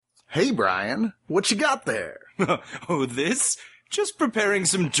Hey, Brian, what you got there? Oh, this? Just preparing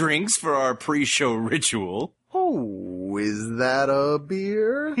some drinks for our pre-show ritual. Oh, is that a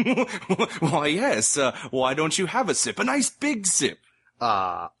beer? Why, yes. Why don't you have a sip? A nice big sip.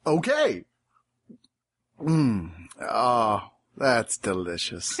 Okay. That's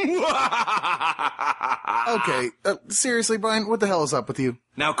delicious. Okay, seriously, Brian, what the hell is up with you?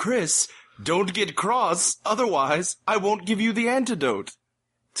 Now, Chris, don't get cross, otherwise I won't give you the antidote.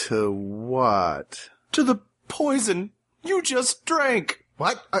 To what? To the poison you just drank.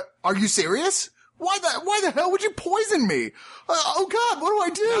 What? Are you serious? Why the hell would you poison me? Oh God, what do I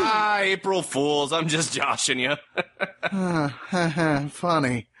do? April Fools, I'm just joshing you.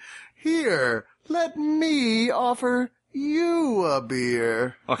 Funny. Here, let me offer you a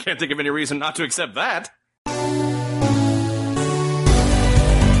beer. I can't think of any reason not to accept that.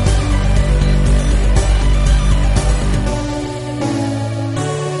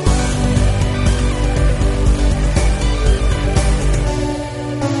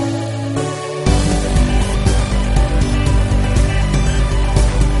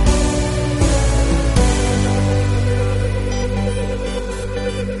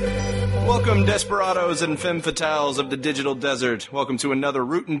 Welcome, desperados and femme fatales of the digital desert. Welcome to another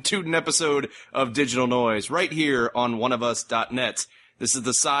rootin' tootin' episode of Digital Noise, right here on oneofus.net. This is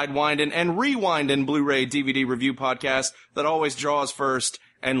the Sidewindin' and Rewindin' Blu-ray DVD review podcast that always draws first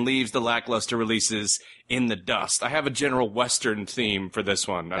and leaves the lackluster releases in the dust. I have a general Western theme for this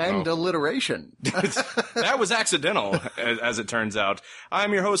one. And alliteration. That was accidental, as it turns out.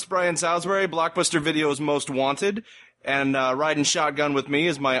 I'm your host, Brian Salisbury, Blockbuster Video's most wanted. And riding shotgun with me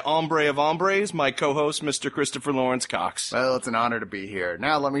is my hombre of hombres, my co-host, Mr. Christopher Lawrence Cox. Well, it's an honor to be here.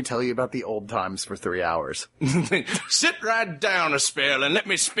 Now let me tell you about the old times for 3 hours. Sit right down a spell and let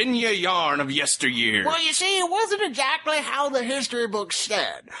me spin you a yarn of yesteryear. Well, you see, it wasn't exactly how the history book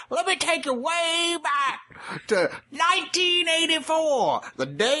said. Let me take you way back to 1984, the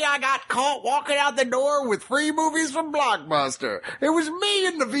day I got caught walking out the door with free movies from Blockbuster. It was me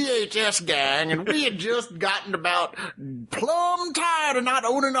and the VHS gang, and we had just gotten about plumb tired of not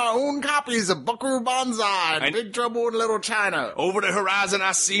owning our own copies of Buckaroo Banzai and Big Trouble in Little China. Over the horizon,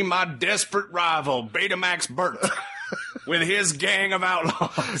 I see my desperate rival, Betamax Bert, with his gang of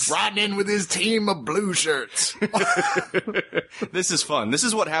outlaws. Riding in with his team of blue shirts. This is fun. This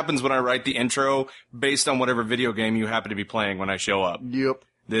is what happens when I write the intro based on whatever video game you happen to be playing when I show up. Yep.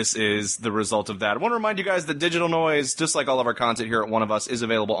 This is the result of that. I want to remind you guys that Digital Noise, just like all of our content here at One of Us, is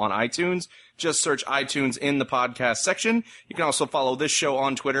available on iTunes. Just search iTunes in the podcast section. You can also follow this show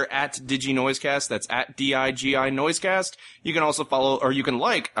on Twitter at DigiNoisecast. That's at DIGI Noisecast. You can also follow, or you can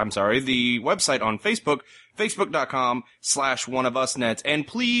like, the website on Facebook, facebook.com/oneofusnet. And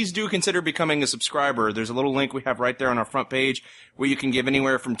please do consider becoming a subscriber. There's a little link we have right there on our front page where you can give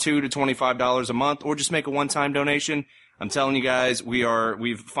anywhere from $2 to $25 a month, or just make a one-time donation. I'm telling you guys, we've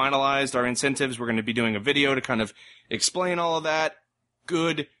finalized our incentives. We're going to be doing a video to kind of explain all of that.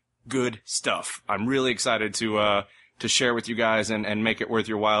 Good stuff. I'm really excited to share with you guys and make it worth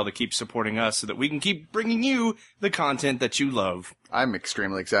your while to keep supporting us so that we can keep bringing you the content that you love. I'm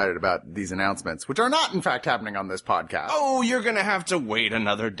extremely excited about these announcements, which are not, in fact, happening on this podcast. Oh, you're going to have to wait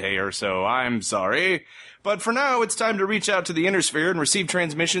another day or so. I'm sorry. But for now, it's time to reach out to the inner sphere and receive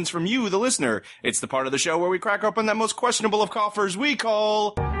transmissions from you, the listener. It's the part of the show where we crack open that most questionable of coffers we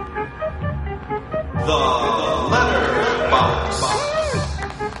call the Letter Box.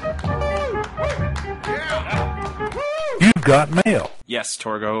 You've got mail. Yes,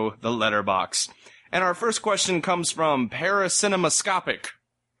 Torgo, the Letter Box. And our first question comes from Parasinemascopic.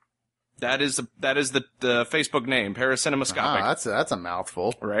 That is the Facebook name, Parasinemascopic. That's a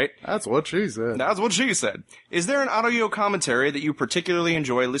mouthful. Right? That's what she said. That's what she said. Is there an audio commentary that you particularly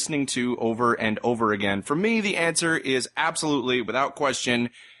enjoy listening to over and over again? For me, the answer is absolutely, without question,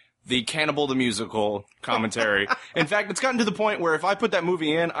 the Cannibal the Musical commentary. In fact, it's gotten to the point where if I put that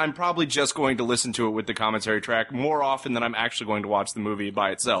movie in, I'm probably just going to listen to it with the commentary track more often than I'm actually going to watch the movie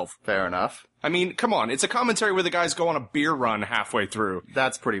by itself. Fair enough. I mean, come on. It's a commentary where the guys go on a beer run halfway through.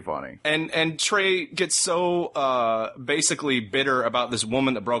 That's pretty funny. And Trey gets so basically bitter about this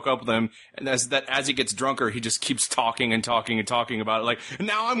woman that broke up with him, and as he gets drunker, he just keeps talking and talking and talking about it. Like,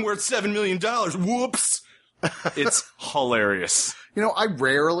 now I'm worth $7 million. Whoops. It's hilarious. You know, I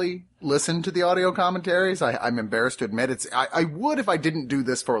rarely listen to the audio commentaries. I'm embarrassed to admit I would if I didn't do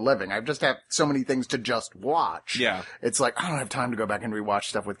this for a living. I just have so many things to just watch. Yeah. It's like, I don't have time to go back and rewatch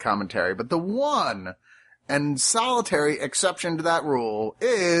stuff with commentary. But the one and solitary exception to that rule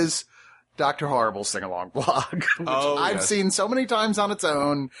is Dr. Horrible's sing-along blog, which I've seen so many times on its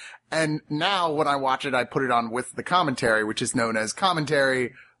own. And now when I watch it, I put it on with the commentary, which is known as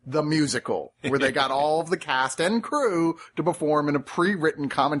Commentary the musical, where they got all of the cast and crew to perform in a pre-written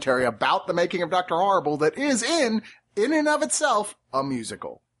commentary about the making of Dr. Horrible that is in and of itself, a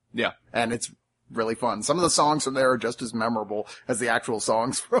musical. Yeah. And it's really fun. Some of the songs from there are just as memorable as the actual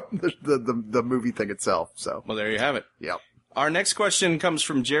songs from the movie thing itself. So. Well, there you have it. Yep. Our next question comes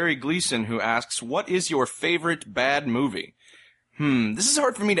from Jerry Gleason, who asks, what is your favorite bad movie? This is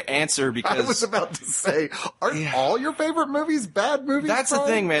hard for me to answer because... I was about to say, aren't all your favorite movies bad movies? That's Brian?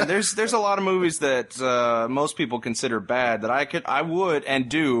 the thing, man. There's a lot of movies that most people consider bad that I would and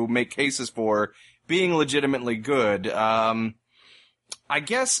do make cases for being legitimately good. I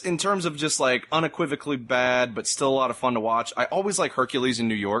guess in terms of just like unequivocally bad, but still a lot of fun to watch, I always like Hercules in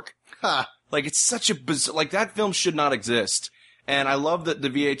New York. Like, it's such a like, that film should not exist. And I love that the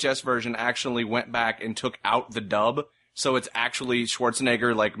VHS version actually went back and took out the dub. So it's actually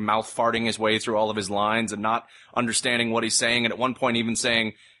Schwarzenegger, like, mouth farting his way through all of his lines and not understanding what he's saying. And at one point even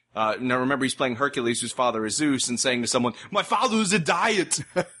saying, now remember he's playing Hercules, whose father is Zeus, and saying to someone, my father is a diet.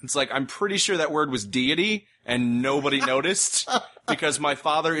 It's like, I'm pretty sure that word was deity, and nobody noticed, because my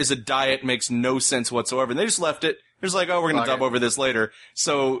father is a diet makes no sense whatsoever. And they just left it. They're just like, oh, we're gonna dub over this later.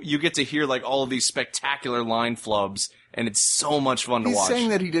 So you get to hear, like, all of these spectacular line flubs, and it's so much fun to watch. He's saying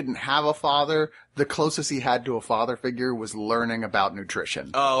that he didn't have a father. The closest he had to a father figure was learning about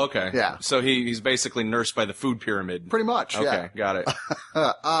nutrition. Oh, okay. Yeah. So he's basically nursed by the food pyramid. Pretty much, yeah. Okay, got it.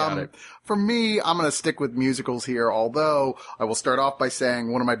 Got it. For me, I'm going to stick with musicals here, although I will start off by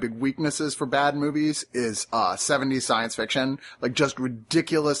saying one of my big weaknesses for bad movies is 70s science fiction. Like, just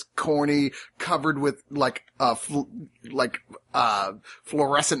ridiculous, corny, covered with, like,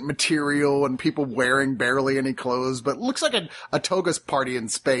 fluorescent material and people wearing barely any clothes, but looks like a toga's party in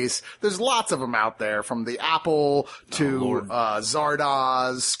space. There's lots of them out there, from the Apple to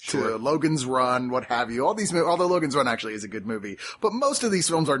Zardoz to Logan's Run, what have you. All these movies, although Logan's Run actually is a good movie, but most of these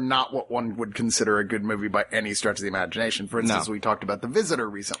films are not what one would consider a good movie by any stretch of the imagination. For instance, we talked about The Visitor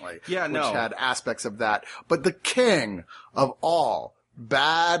recently, which had aspects of that. But the king of all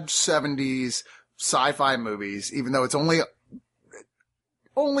bad 70s sci-fi movies, even though it's only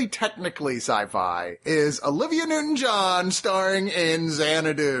technically sci-fi, is Olivia Newton-John starring in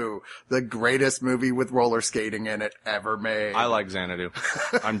Xanadu, the greatest movie with roller skating in it ever made. I like Xanadu.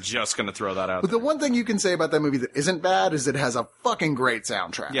 I'm just gonna throw that out But there. the one thing you can say about that movie that isn't bad is it has a fucking great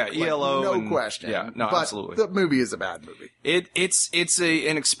soundtrack. Yeah, ELO. No question. Yeah, no, but absolutely. The movie is a bad movie. It's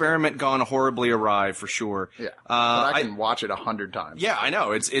an experiment gone horribly awry, for sure. Yeah. But I can watch it 100 times. Yeah, I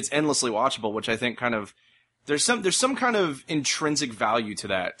know. It's endlessly watchable, which I think kind of, there's some kind of intrinsic value to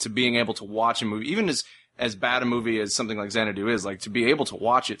that, to being able to watch a movie, even as bad a movie as something like Xanadu is, like, to be able to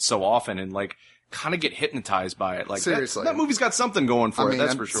watch it so often and, like, kind of get hypnoptized by it. Like, seriously, that movie's got something going for it,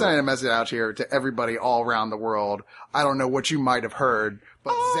 that's for sure. I'm sending a message out here to everybody all around the world. I don't know what you might have heard,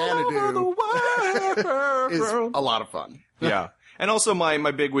 but Xanadu is a lot of fun. Yeah. And also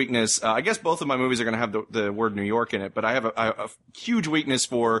my big weakness, I guess both of my movies are going to have the word New York in it, but I have a huge weakness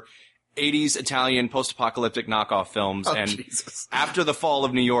for 80s Italian post-apocalyptic knockoff films. Oh, and Jesus. After the Fall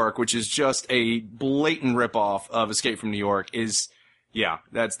of New York, which is just a blatant ripoff of Escape from New York,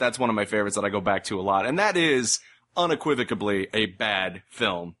 that's one of my favorites that I go back to a lot. And that is unequivocally a bad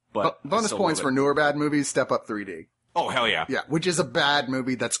film. But bonus points for newer bad movies, Step Up 3D. Oh, hell yeah. Yeah, which is a bad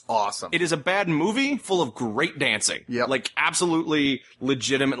movie that's awesome. It is a bad movie full of great dancing. Yep. Like, absolutely,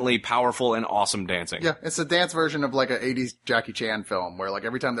 legitimately powerful and awesome dancing. Yeah, it's a dance version of like an 80s Jackie Chan film where like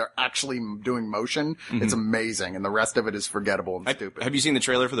every time they're actually doing motion, it's amazing, and the rest of it is forgettable and stupid. Have you seen the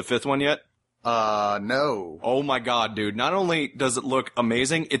trailer for the fifth one yet? No. Oh my god, dude. Not only does it look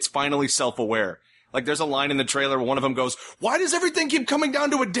amazing, it's finally self-aware. Like, there's a line in the trailer where one of them goes, "Why does everything keep coming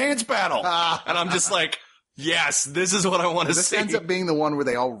down to a dance battle?" And I'm just like, yes, this is what I want to see. This ends up being the one where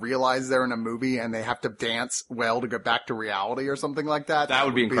they all realize they're in a movie and they have to dance well to get back to reality or something like that. That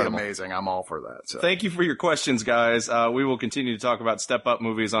would be incredible. Amazing. I'm all for that. So. Thank you for your questions, guys. We will continue to talk about Step Up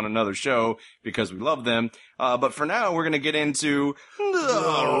movies on another show because we love them. But for now, we're going to get into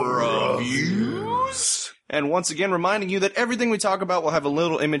the reviews. And once again, reminding you that everything we talk about will have a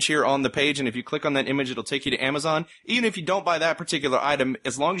little image here on the page, and if you click on that image, it'll take you to Amazon. Even if you don't buy that particular item,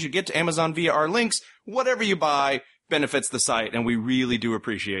 as long as you get to Amazon via our links, whatever you buy benefits the site, and we really do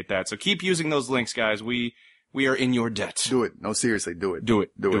appreciate that. So keep using those links, guys. We are in your debt. Do it. No, seriously, do it. Do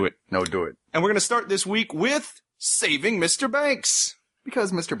it. Do it. No, do it. And we're going to start this week with Saving Mr. Banks.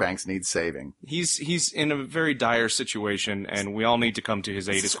 Because Mr. Banks needs saving. He's in a very dire situation, and we all need to come to his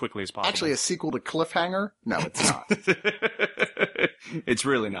aid as quickly as possible. Actually, a sequel to Cliffhanger? No, it's not. It's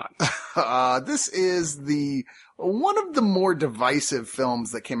really not. This is one of the more divisive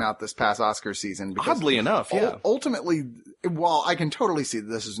films that came out this past Oscar season. Because oddly enough, yeah. Ultimately, while I can totally see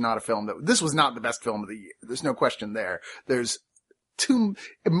that this is not a film this was not the best film of the year. There's no question there. There's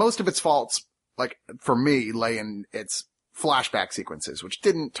most of its faults, like, for me, lay in its flashback sequences, which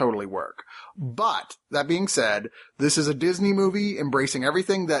didn't totally work. But that being said, this is a Disney movie embracing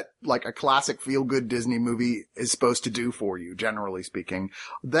everything that, like, a classic feel-good Disney movie is supposed to do for you, generally speaking,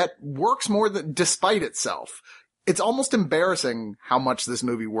 that works more than despite itself. It's almost embarrassing how much this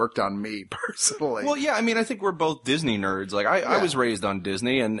movie worked on me personally. Well, yeah, I mean, I think we're both Disney nerds. Like, I was raised on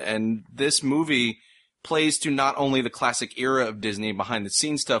Disney, and this movie plays to not only the classic era of Disney behind the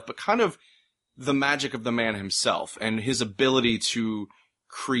scenes stuff, but kind of the magic of the man himself and his ability to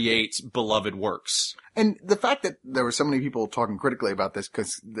create beloved works. And the fact that there were so many people talking critically about this,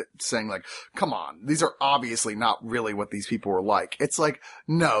 saying like, come on, these are obviously not really what these people were like. It's like,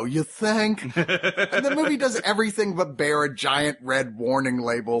 no, you think? And the movie does everything but bear a giant red warning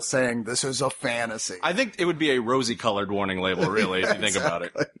label saying this is a fantasy. I think it would be a rosy colored warning label, really, if you think about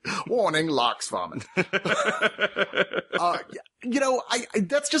it. Warning, Locke's vomit.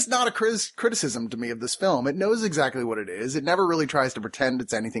 That's just not a criticism to me of this film. It knows exactly what it is. It never really tries to pretend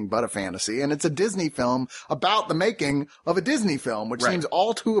it's anything but a fantasy. And it's a Disney film about the making of a Disney film, which seems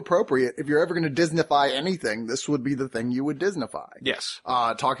all too appropriate. If you're ever going to Disneyfy anything, this would be the thing you would Disneyfy. Yes.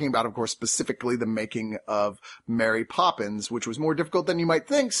 Talking about, of course, specifically the making of Mary Poppins, which was more difficult than you might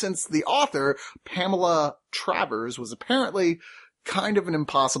think, since the author, Pamela Travers, was apparently kind of an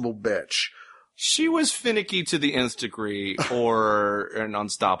impossible bitch. She was finicky to the nth degree, or an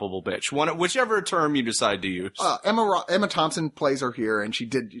unstoppable bitch. Whichever term you decide to use. Emma Thompson plays her here, and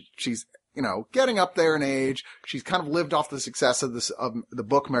she's, getting up there in age. She's kind of lived off the success of the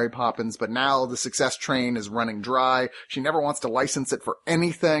book Mary Poppins, but now the success train is running dry. She never wants to license it for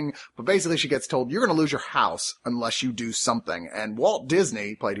anything, but basically she gets told, you're going to lose your house unless you do something. And Walt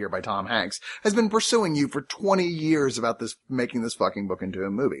Disney, played here by Tom Hanks, has been pursuing you for 20 years about making this fucking book into a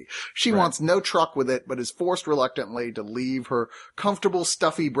movie. She wants no truck with it, but is forced reluctantly to leave her comfortable,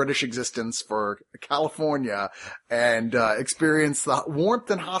 stuffy British existence for California and experience the warmth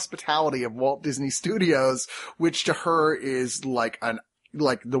and hospitality of Walt Disney Studios, which to her is like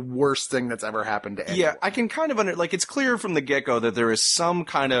the worst thing that's ever happened to anyone. Yeah, I can kind of it's clear from the get-go that there is some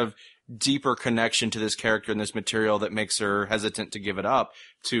kind of deeper connection to this character and this material that makes her hesitant to give it up,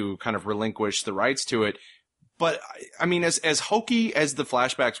 to kind of relinquish the rights to it. But I mean, as hokey as the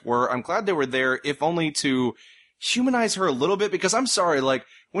flashbacks were, I'm glad they were there, if only to humanize her a little bit, because I'm sorry, like,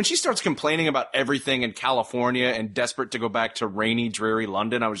 when she starts complaining about everything in California and desperate to go back to rainy, dreary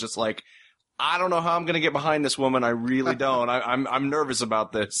London, I was just like, I don't know how I'm going to get behind this woman. I really don't. I'm nervous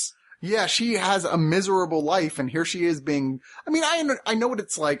about this. Yeah, she has a miserable life, and here she is being, I know what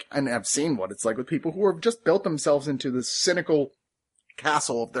it's like, and I've seen what it's like with people who have just built themselves into this cynical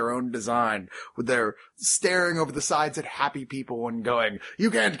castle of their own design, with their staring over the sides at happy people and going, you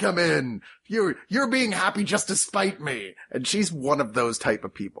can't come in. You're being happy just to spite me. And she's one of those type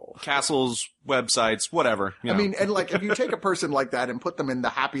of people. Castles, websites, whatever. I mean, and like, if you take a person like that and put them in the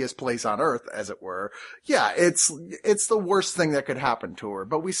happiest place on earth, as it were, yeah, it's the worst thing that could happen to her.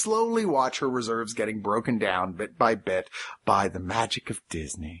 But we slowly watch her reserves getting broken down bit by bit by the magic of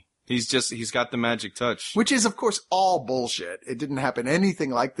Disney. He's got the magic touch. Which is, of course, all bullshit. It didn't happen anything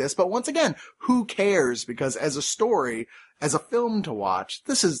like this. But once again, who cares? Because as a story, as a film to watch,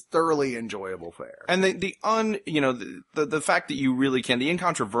 this is thoroughly enjoyable fare. And the fact that you really can, the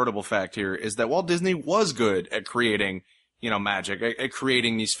incontrovertible fact here is that Walt Disney was good at creating, magic, at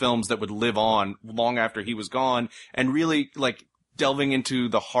creating these films that would live on long after he was gone, and really, like, delving into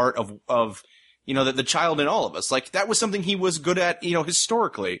the heart of the child in all of us. Like, that was something he was good at,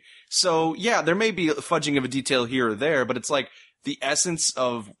 historically. So, yeah, there may be a fudging of a detail here or there, but it's like the essence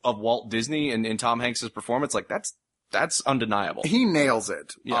of Walt Disney and Tom Hanks' performance, like, that's undeniable. He nails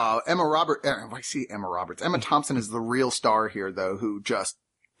it. Yeah. Emma Thompson is the real star here, though, who just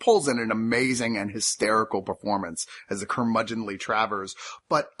pulls in an amazing and hysterical performance as a curmudgeonly Travers.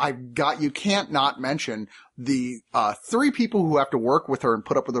 But you can't not mention the three people who have to work with her and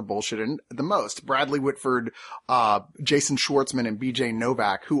put up with her bullshit and the most. Bradley Whitford, Jason Schwartzman, and BJ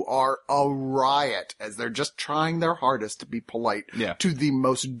Novak, who are a riot as they're just trying their hardest to be polite to the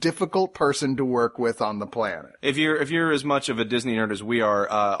most difficult person to work with on the planet. If you're as much of a Disney nerd as we are,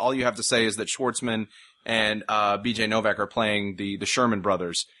 all you have to say is that Schwartzman and BJ Novak are playing the Sherman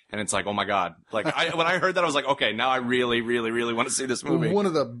brothers, and it's like, oh my God. Like, when I heard that, I was like, okay, now I really, really, really want to see this movie. One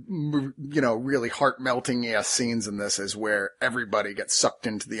of the, really heart-melting scenes in this is where everybody gets sucked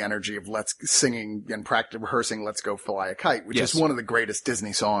into the energy of singing and rehearsing Let's Go Fly a Kite, which is one of the greatest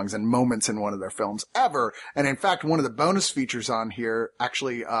Disney songs and moments in one of their films ever. And in fact, one of the bonus features on here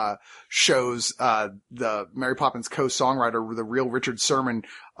actually, shows, the Mary Poppins co-songwriter, the real Richard Sermon,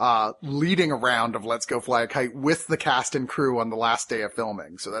 leading a round of Let's Go Fly a Kite with the cast and crew on the last day of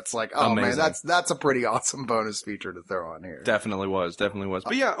filming. So that's like, oh Amazing. Man, that's a pretty awesome bonus feature to throw on here. Definitely was.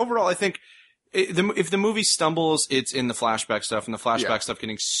 But yeah, overall, I think if the movie stumbles, it's in the flashback stuff, and the flashback stuff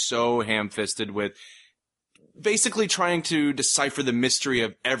getting so ham-fisted with basically trying to decipher the mystery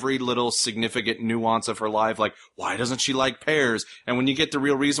of every little significant nuance of her life. Like, why doesn't she like pears? And when you get the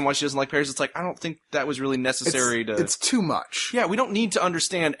real reason why she doesn't like pears, it's like, I don't think that was really necessary It's too much. Yeah, we don't need to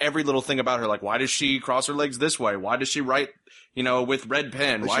understand every little thing about her. Like, why does she cross her legs this way? Why does she write, with red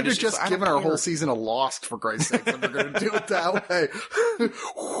pen? Why does she just given her whole season of Lost, for Christ's sake, if we're going to do it that way.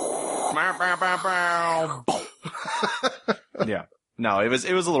 Yeah. No, it was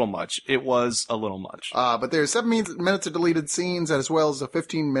a little much. It was a little much. But there's 7 minutes of deleted scenes as well as a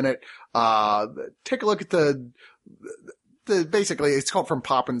 15-minute, take a look at the basically it's called From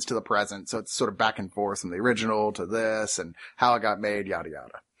Poppins to the Present. So it's sort of back and forth from the original to this and how it got made, yada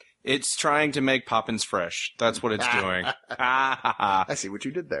yada. It's trying to make Poppins fresh. That's what it's doing. I see what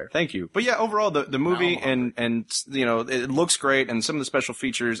you did there. Thank you. But yeah, overall, the movie and it looks great, and some of the special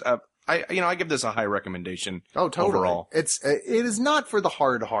features, I give this a high recommendation. Oh, totally. Overall. It is not for the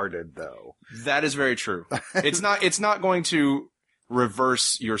hard-hearted, though. That is very true. It's not going to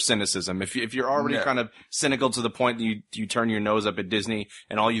reverse your cynicism. If you're already kind of cynical to the point that you turn your nose up at Disney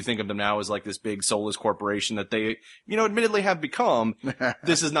and all you think of them now is like this big soulless corporation that they, admittedly have become,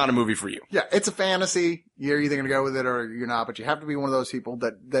 this is not a movie for you. Yeah, it's a fantasy. You're either going to go with it or you're not, but you have to be one of those people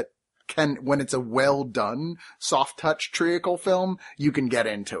that can, when it's a well done, soft touch treacle film, you can get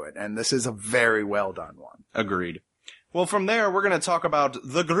into it. And this is a very well done one. Agreed. Well, from there, we're going to talk about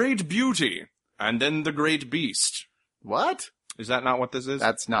The Great Beauty and then The Great Beast. What? Is that not what this is?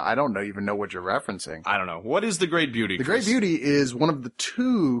 That's not, I don't even know what you're referencing. I don't know. What is The Great Beauty, The Great Beauty is one of the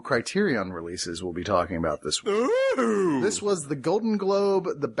 2 Criterion releases we'll be talking about this week. Ooh. This was the Golden Globe,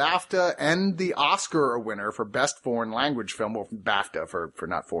 the BAFTA, and the Oscar winner for Best Foreign Language Film. Well, BAFTA for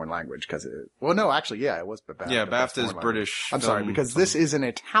not foreign language, because it was BAFTA. Yeah, BAFTA is British. I'm sorry, because this is an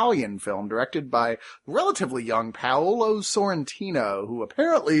Italian film directed by relatively young Paolo Sorrentino, who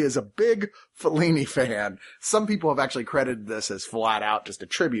apparently is a big Fellini fan. Some people have actually credited this as flat out just a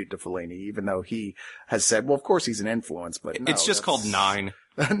tribute to Fellini, even though he has said, well, of course he's an influence, but no, it's just called 9.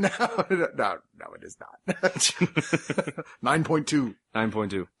 No, it is not. 9.2.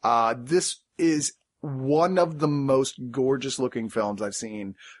 9.2. This is one of the most gorgeous looking films I've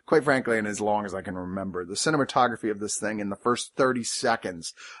seen, quite frankly, in as long as I can remember. The cinematography of this thing in the first 30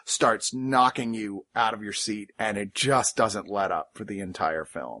 seconds starts knocking you out of your seat, and it just doesn't let up for the entire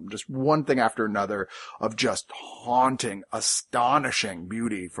film. Just one thing after another of just haunting, astonishing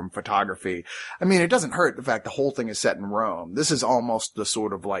beauty from photography. I mean, it doesn't hurt the fact the whole thing is set in Rome. This is almost the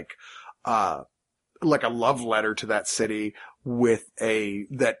sort of like a love letter to that city with a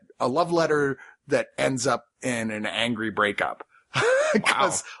love letter that ends up in an angry breakup.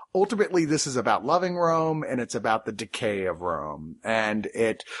 Because ultimately this is about loving Rome and it's about the decay of Rome. And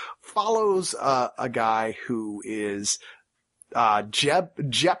it follows a guy who is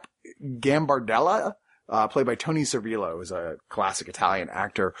Jep Gambardella, played by Tony Servillo, who's a classic Italian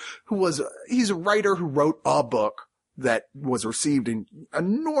actor he's a writer who wrote a book that was received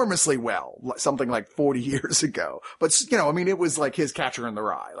enormously well, something like 40 years ago. But, it was like his Catcher in the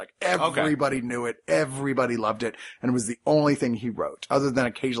Rye. Like, everybody knew it, everybody loved it, and it was the only thing he wrote, other than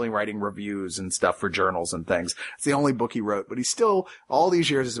occasionally writing reviews and stuff for journals and things. It's the only book he wrote, but he still, all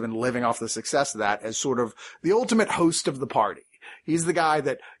these years, has been living off the success of that as sort of the ultimate host of the party. He's the guy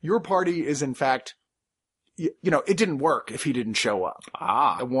that your party is, in fact, it didn't work if he didn't show up.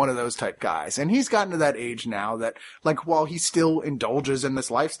 One of those type guys. And he's gotten to that age now that, like, while he still indulges in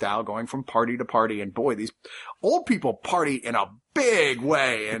this lifestyle going from party to party, and boy, these old people party in a big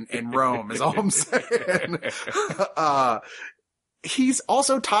way in Rome, is all I'm saying. He's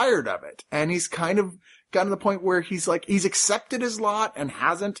also tired of it. And he's kind of gotten to the point where he's accepted his lot and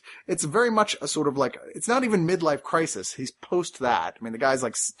hasn't. It's very much a sort of like, it's not even midlife crisis. He's post that. I mean, the guy's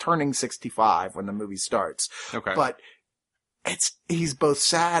like turning 65 when the movie starts. Okay. But he's both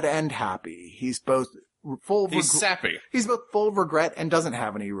sad and happy. He's both full of sappy. He's both full of regret and doesn't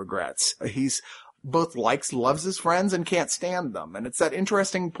have any regrets. He's both loves his friends and can't stand them. And it's that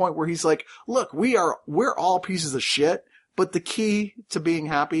interesting point where he's like, look, we're all pieces of shit, But the key to being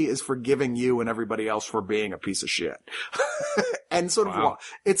happy is forgiving you and everybody else for being a piece of shit. And sort of,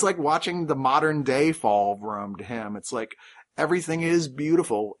 it's like watching the modern day fall of Rome to him. It's like everything is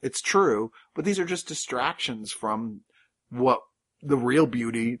beautiful. It's true, but these are just distractions from what the real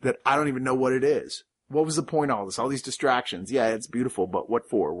beauty that I don't even know what it is. What was the point of all this? All these distractions. Yeah, it's beautiful, but what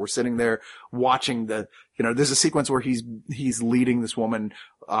for? We're sitting there watching there's a sequence where he's leading this woman,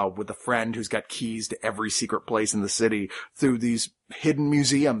 with a friend who's got keys to every secret place in the city through these hidden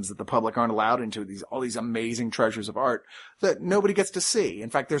museums that the public aren't allowed into, all these amazing treasures of art that nobody gets to see.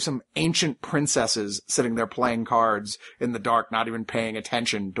 In fact, there's some ancient princesses sitting there playing cards in the dark, not even paying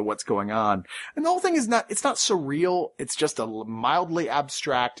attention to what's going on. And the whole thing it's not surreal. It's just a mildly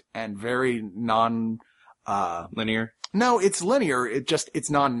abstract and very linear. No, it's linear. It's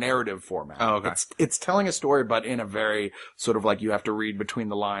non-narrative format. Oh, okay. It's telling a story, but in a very sort of like you have to read between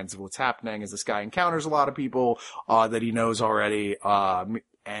the lines of what's happening as this guy encounters a lot of people, that he knows already,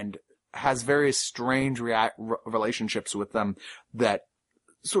 and has various strange relationships with them that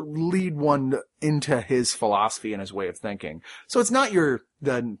sort of lead one into his philosophy and his way of thinking. So it's not your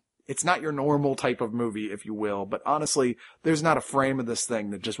normal type of movie, if you will, but honestly, there's not a frame of this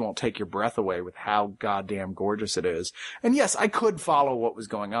thing that just won't take your breath away with how goddamn gorgeous it is. And yes, I could follow what was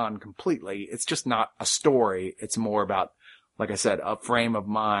going on completely. It's just not a story. It's more about, like I said, a frame of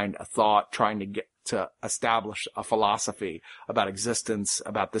mind, a thought, trying to get to establish a philosophy about existence,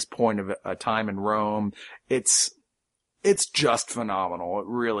 about this point of a time in Rome. It's just phenomenal. It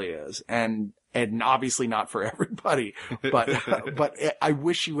really is. And obviously not for everybody, but I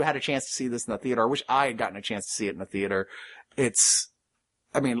wish you had a chance to see this in the theater. I wish I had gotten a chance to see it in the theater.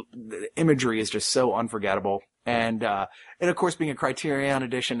 The imagery is just so unforgettable. And of course, being a Criterion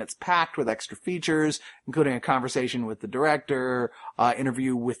edition, it's packed with extra features, including a conversation with the director,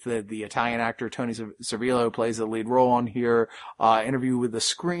 interview with the Italian actor Tony Servillo, who plays the lead role on here, interview with the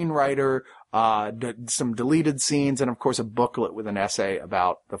screenwriter, some deleted scenes, and of course a booklet with an essay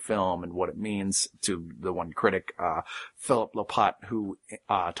about the film and what it means to the one critic, Philip Lopat, who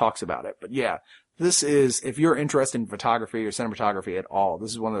talks about it. But yeah, this is, if you're interested in photography or cinematography at all, this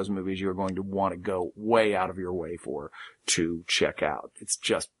is one of those movies you're going to want to go way out of your way to check out. It's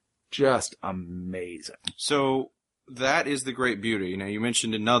just amazing. So that is The Great Beauty. Now, you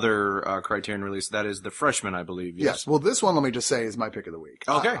mentioned another Criterion release. That is The Freshman, I believe. Yes. Well, this one, let me just say, is my pick of the week.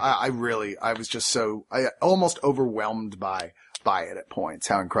 Okay. I was just almost overwhelmed by it at points,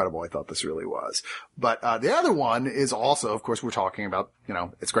 how incredible I thought this really was. But the other one is also, of course, we're talking about,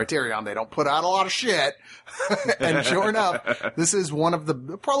 it's Criterion. They don't put out a lot of shit. And sure enough, this is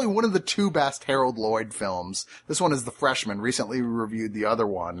probably one of the two best Harold Lloyd films. This one is The Freshman. Recently we reviewed the other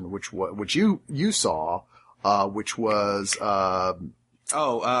one, which you saw, which was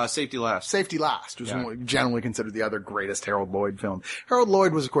Safety Last. Safety Last was generally considered the other greatest Harold Lloyd film. Harold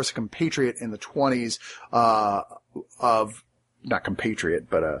Lloyd was, of course, a compatriot in the 1920s, not compatriot,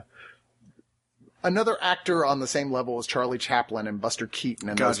 but another actor on the same level as Charlie Chaplin and Buster Keaton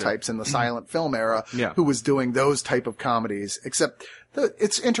and those types in the silent film era, who was doing those type of comedies. Except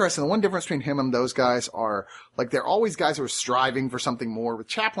it's interesting. The one difference between him and those guys are, like, they're always guys who are striving for something more. With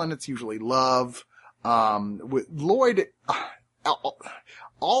Chaplin, it's usually love. With Lloyd,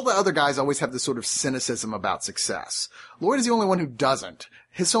 all the other guys always have this sort of cynicism about success. Lloyd is the only one who doesn't.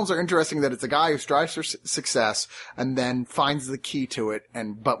 His films are interesting that it's a guy who strives for success and then finds the key to it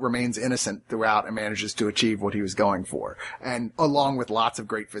but remains innocent throughout and manages to achieve what he was going for. And along with lots of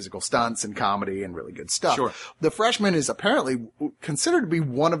great physical stunts and comedy and really good stuff. Sure. The Freshman is apparently considered to be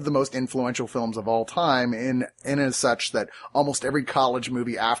one of the most influential films of all time in as such that almost every college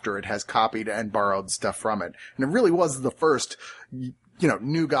movie after it has copied and borrowed stuff from it. And it really was the first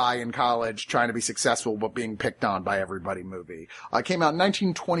new guy in college trying to be successful but being picked on by everybody movie. It came out in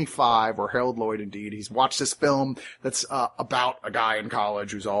 1925, or Harold Lloyd indeed. He's watched this film that's about a guy in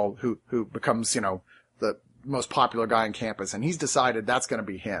college who becomes, the most popular guy on campus, and he's decided that's going to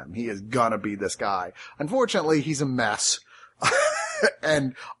be him. He is going to be this guy. Unfortunately, he's a mess.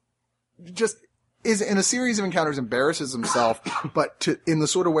 And just is in a series of encounters embarrasses himself, but in the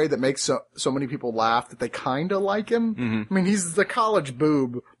sort of way that makes so many people laugh that they kind of like him. Mm-hmm. I mean, he's the college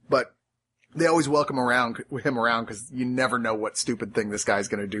boob, but they always welcome him around because you never know what stupid thing this guy's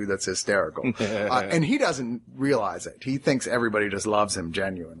going to do that's hysterical. And he doesn't realize it. He thinks everybody just loves him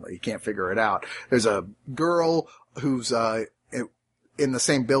genuinely. He can't figure it out. There's a girl who's in the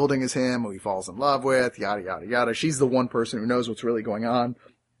same building as him who he falls in love with, yada, yada, yada. She's the one person who knows what's really going on,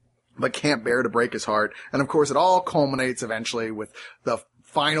 but can't bear to break his heart. And of course, it all culminates eventually with the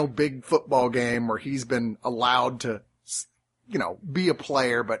final big football game where he's been allowed to be a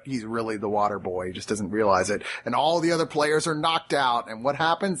player, but he's really the water boy. He just doesn't realize it. And all the other players are knocked out. And what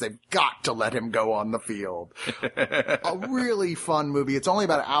happens? They've got to let him go on the field. A really fun movie. It's only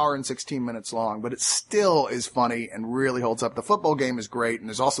about an hour and 16 minutes long, but it still is funny and really holds up. The football game is great. And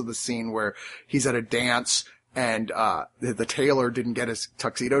there's also the scene where he's at a dance and the tailor didn't get his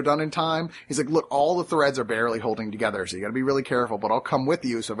tuxedo done in time. He's like, look, all the threads are barely holding together, so you gotta be really careful, but I'll come with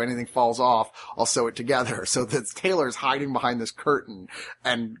you, so if anything falls off, I'll sew it together. So the tailor's hiding behind this curtain,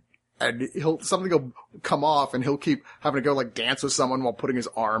 and something will come off, and he'll keep having to go like dance with someone while putting his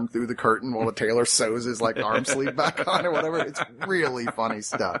arm through the curtain while the tailor sews his like arm sleeve back on or whatever. It's really funny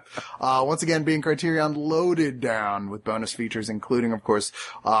stuff. Once again, being Criterion loaded down with bonus features, including, of course,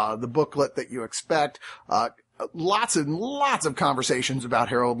 the booklet that you expect, lots and lots of conversations about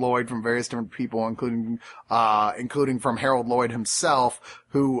Harold Lloyd from various different people, including from Harold Lloyd himself,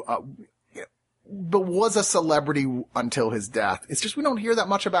 who, but was a celebrity until his death. It's just we don't hear that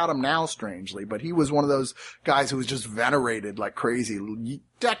much about him now, strangely, but he was one of those guys who was just venerated like crazy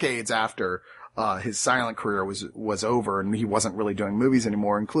decades after his silent career was over and he wasn't really doing movies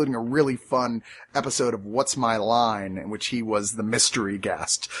anymore, including a really fun episode of What's My Line, in which he was the mystery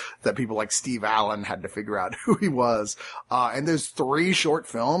guest that people like Steve Allen had to figure out who he was. And there's 3 short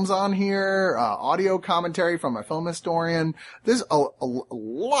films on here, audio commentary from a film historian. There's a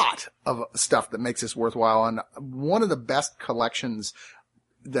lot of stuff that makes this worthwhile, and one of the best collections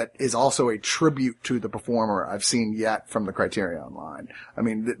that is also a tribute to the performer I've seen yet from the Criterion line. I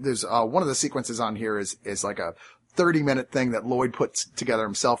mean, there's, one of the sequences on here is like a 30-minute thing that Lloyd puts together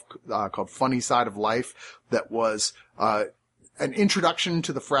himself, called Funny Side of Life, that was, an introduction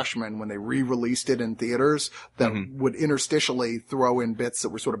to The Freshman when they re-released it in theaters that would interstitially throw in bits that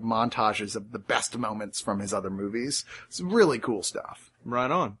were sort of montages of the best moments from his other movies. It's really cool stuff. Right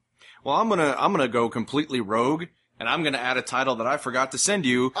on. Well, I'm gonna go completely rogue. And I'm going to add a title that I forgot to send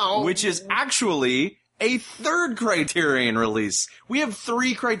you, which is actually a 3rd Criterion release. We have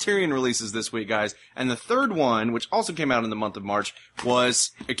 3 Criterion releases this week, guys. And the 3rd one, which also came out in the month of March,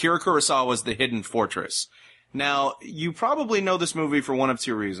 was Akira Kurosawa's The Hidden Fortress. Now, you probably know this movie for one of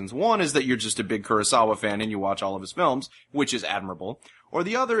 2 reasons. One is that you're just a big Kurosawa fan and you watch all of his films, which is admirable. Or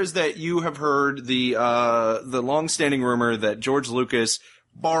the other is that you have heard the long-standing rumor that George Lucas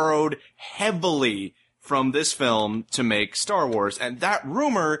borrowed heavily from this film to make Star Wars, and that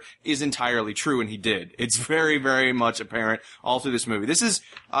rumor is entirely true, and he did. It's very, very much apparent all through this movie. This is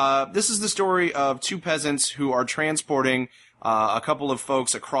the story of 2 peasants who are transporting a couple of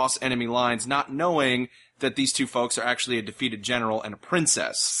folks across enemy lines, not knowing that these 2 folks are actually a defeated general and a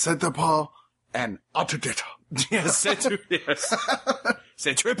princess. Setapa and Autodeta. Yes, yes.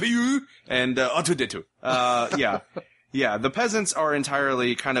 Setrepiu and Autodetu. Yeah, the peasants are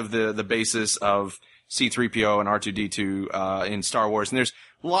entirely kind of the basis of C-3PO and R2-D2 in Star Wars, and there's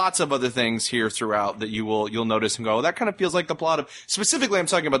lots of other things here throughout that you'll notice and go, that kind of feels like the plot of, specifically I'm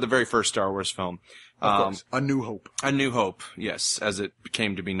talking about the very first Star Wars film. Of course. A New Hope. A New Hope, yes, as it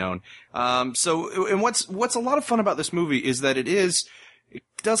came to be known. And what's a lot of fun about this movie is that it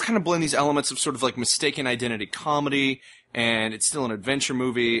does kind of blend these elements of sort of like mistaken identity comedy, and it's still an adventure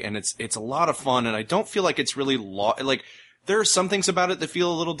movie, and it's a lot of fun, and I don't feel like it's really there are some things about it that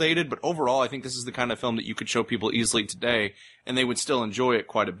feel a little dated, but overall, I think this is the kind of film that you could show people easily today, and they would still enjoy it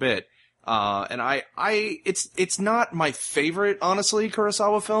quite a bit. And it's not my favorite, honestly,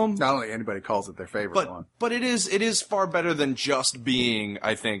 Kurosawa film. Not only anybody calls it their favorite one. But it is far better than just being,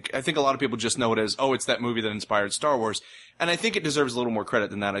 I think a lot of people just know it as, it's that movie that inspired Star Wars. And I think it deserves a little more credit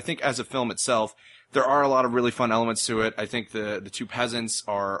than that. I think as a film itself, there are a lot of really fun elements to it. I think the 2 peasants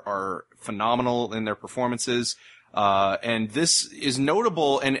are phenomenal in their performances. And this is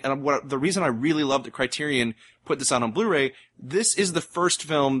notable, and the reason I really love that Criterion put this out on Blu-ray, this is the first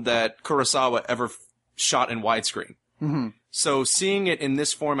film that Kurosawa ever shot in widescreen. Mm-hmm. So seeing it in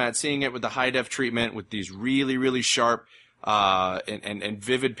this format, seeing it with the high-def treatment, with these really, really sharp, and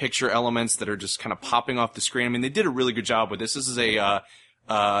vivid picture elements that are just kind of popping off the screen. I mean, they did a really good job with this. This is not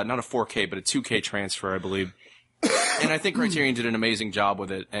a 4K, but a 2K transfer, I believe. And I think Criterion did an amazing job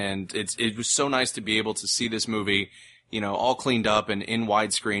with it, and it was so nice to be able to see this movie, all cleaned up and in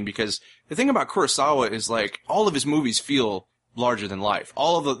widescreen, because the thing about Kurosawa is, like, all of his movies feel larger than life.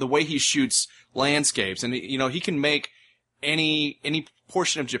 All of the way he shoots landscapes, and, he can make any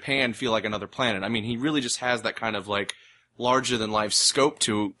portion of Japan feel like another planet. I mean, he really just has that kind of, like, larger than life scope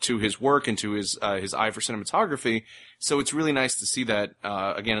to his work and to his eye for cinematography. So it's really nice to see that,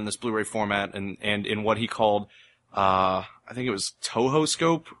 again, in this Blu-ray format and in what he called, I think it was Toho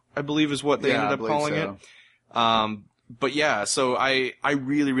Scope, I believe is what they ended up calling it. But yeah, so I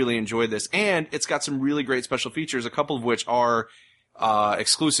really, really enjoyed this. And it's got some really great special features, a couple of which are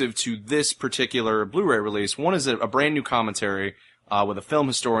exclusive to this particular Blu-ray release. One is a brand new commentary with a film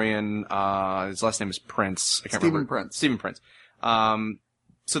historian. His last name is Prince. I can't remember. Stephen Prince.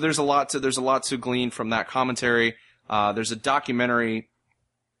 So there's a lot to glean from that commentary. There's a documentary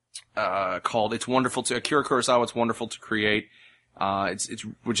called Akira Kurosawa, It's Wonderful to Create.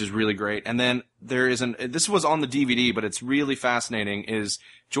 Which is really great. And then there is this was on the DVD, but it's really fascinating, is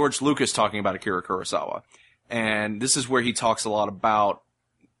George Lucas talking about Akira Kurosawa. And this is where he talks a lot about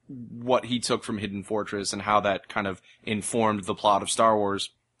what he took from Hidden Fortress and how that kind of informed the plot of Star Wars.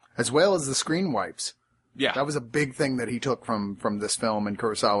 As well as the screen wipes. Yeah. That was a big thing that he took from this film and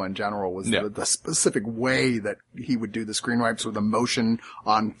Kurosawa in general, was the specific way that he would do the screen wipes, with the motion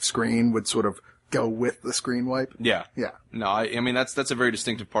on screen would sort of go with the screen wipe. Yeah. Yeah. No, I mean, that's a very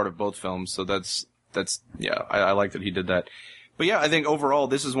distinctive part of both films. So I like that he did that. But yeah, I think overall,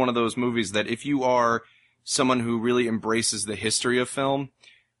 this is one of those movies that if you are someone who really embraces the history of film,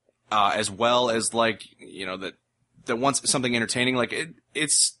 as well as that wants something entertaining,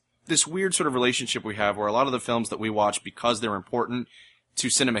 it's this weird sort of relationship we have where a lot of the films that we watch, because they're important to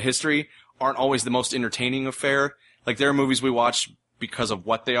cinema history, aren't always the most entertaining affair. Like, there are movies we watch because of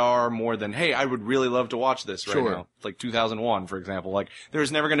what they are more than, hey, I would really love to watch this right now. Like 2001, for example. Like,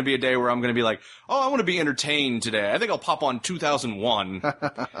 there's never going to be a day where I'm going to be like, oh, I want to be entertained today. I think I'll pop on 2001.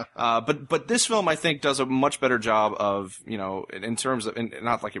 But this film, I think, does a much better job of, in terms of, and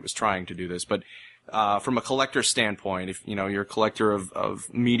not like it was trying to do this, but from a collector standpoint, if, you're a collector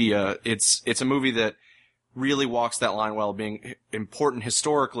of media, it's a movie that really walks that line well, being important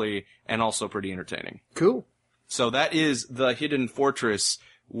historically and also pretty entertaining. Cool. So that is The Hidden Fortress,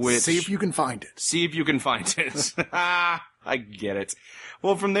 which... See if you can find it. See if you can find it. I get it.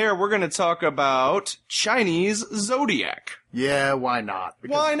 Well, from there, we're going to talk about Chinese Zodiac. Yeah, why not?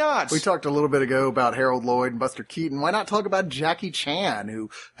 Because why not? We talked a little bit ago about Harold Lloyd and Buster Keaton. Why not talk about Jackie Chan, who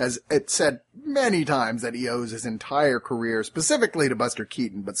has said many times that he owes his entire career, specifically to Buster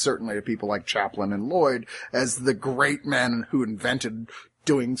Keaton, but certainly to people like Chaplin and Lloyd, as the great men who invented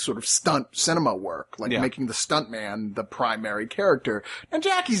doing sort of stunt cinema work, making the stuntman the primary character. And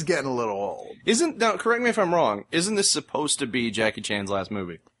Jackie's getting a little old. Now, correct me if I'm wrong, isn't this supposed to be Jackie Chan's last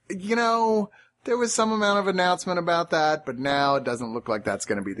movie? There was some amount of announcement about that, but now it doesn't look like that's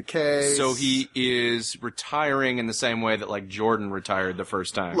going to be the case. So he is retiring in the same way that, Jordan retired the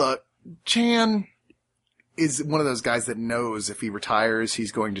first time. Look, Chan is one of those guys that knows if he retires,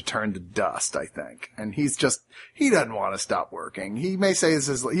 he's going to turn to dust, I think. And he doesn't want to stop working. He may have said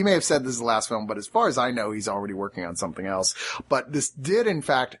this is the last film, but as far as I know, he's already working on something else. But this did, in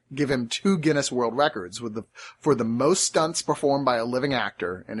fact, give him 2 Guinness World Records for the most stunts performed by a living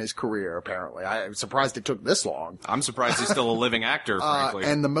actor in his career, apparently. I'm surprised it took this long. I'm surprised he's still a living actor, frankly.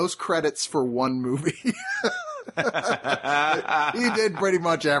 And the most credits for one movie. He did pretty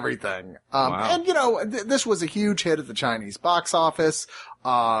much everything. Wow. And this was a huge hit at the Chinese box office.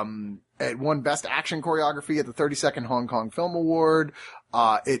 It won Best Action Choreography at the 32nd Hong Kong Film Award.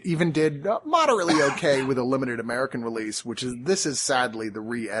 It even did moderately okay with a limited American release, this is sadly the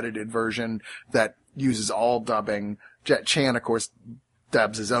re-edited version that uses all dubbing. Chan, of course,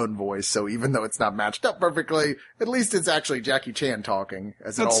 dubs his own voice, so even though it's not matched up perfectly, at least it's actually Jackie Chan talking,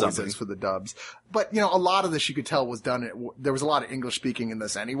 as it always is for the dubs. But, a lot of this you could tell was done, there was a lot of English speaking in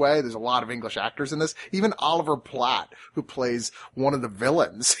this anyway. There's a lot of English actors in this. Even Oliver Platt, who plays one of the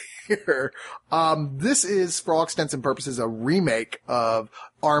villains here. This is, for all extents and purposes, a remake of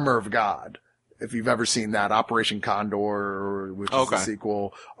Armor of God. If you've ever seen that, Operation Condor, which is the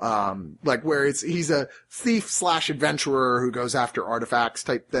sequel, where he's a thief/adventurer who goes after artifacts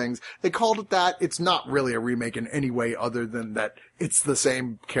type things. They called it that. It's not really a remake in any way other than that it's the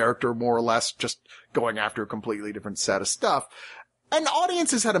same character, more or less, just going after a completely different set of stuff. And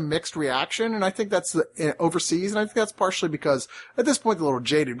audiences had a mixed reaction, and I think that's overseas, and I think that's partially because at this point they're a little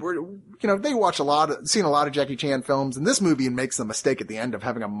jaded. They watch seen a lot of Jackie Chan films, and this movie makes the mistake at the end of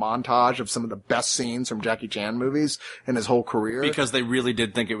having a montage of some of the best scenes from Jackie Chan movies in his whole career. Because they really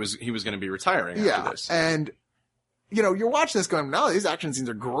did think he was going to be retiring after this. And, you're watching this going, no, these action scenes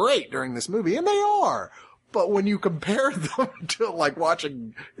are great during this movie, and they are. But when you compare them to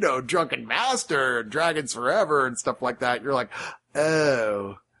watching, Drunken Master and Dragons Forever and stuff like that, you're like,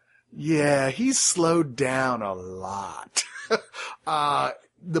 oh, yeah, he's slowed down a lot.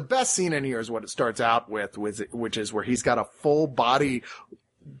 The best scene in here is what it starts out with, which is where he's got a full body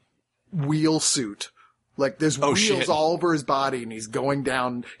wheel suit Like, there's wheels shit. all over his body, and he's going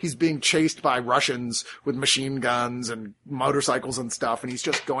down, he's being chased by Russians with machine guns and motorcycles and stuff, and he's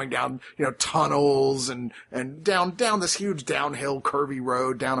just going down, tunnels and down this huge downhill curvy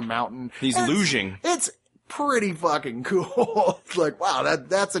road, down a mountain. He's And luging. It's pretty fucking cool. It's like, wow,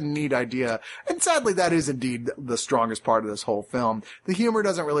 that's a neat idea. And sadly, that is indeed the strongest part of this whole film. The humor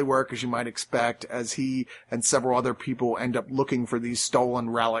doesn't really work, as you might expect, as he and several other people end up looking for these stolen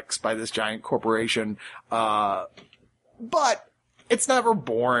relics by this giant corporation. But it's never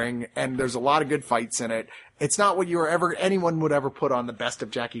boring, and there's a lot of good fights in it. It's not what anyone would ever put on the best of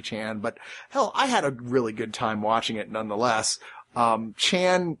Jackie Chan, but hell, I had a really good time watching it nonetheless.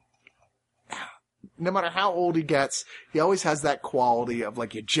 Chan, no matter how old he gets, he always has that quality of,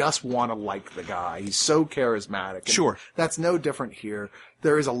 like, you just want to like the guy. He's so charismatic. Sure. That's no different here.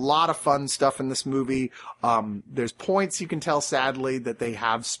 There is a lot of fun stuff in this movie. There's points you can tell, sadly, that they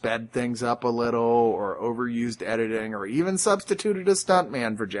have sped things up a little or overused editing or even substituted a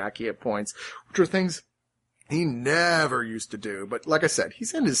stuntman for Jackie at points, which are things he never used to do. But like I said,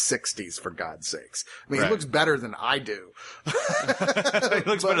 he's in his 60s, for God's sakes. I mean, Right. He looks better than I do. He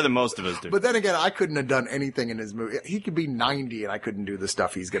looks better than most of us do. But then again, I couldn't have done anything in his movie. He could be 90 and I couldn't do the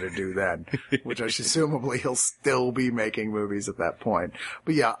stuff he's going to do then, which assumably he'll still be making movies at that point.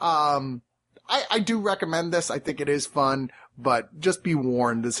 But yeah, I do recommend this. I think it is fun, but just be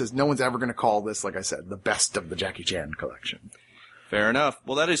warned. No one's ever going to call this, like I said, the best of the Jackie Chan collection. Fair enough.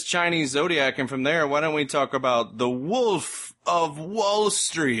 Well, that is Chinese Zodiac, and from there, why don't we talk about The Wolf of Wall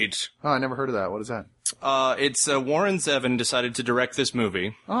Street? Oh, I never heard of that. What is that? It's Warren Zevon decided to direct this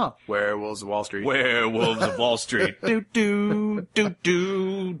movie. Oh, Werewolves of Wall Street. Werewolves of Wall Street. Do do do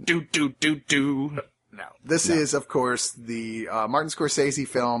do do do do do. No. This is, of course, the Martin Scorsese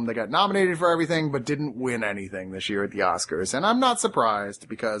film that got nominated for everything but didn't win anything this year at the Oscars. And I'm not surprised,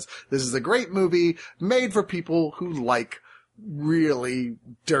 because this is a great movie made for people who like really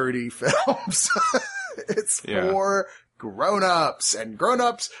dirty films. It's for grown-ups, and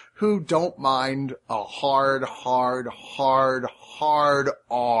grown-ups who don't mind a hard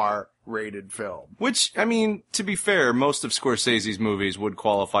R-rated film. Which, I mean, to be fair, most of Scorsese's movies would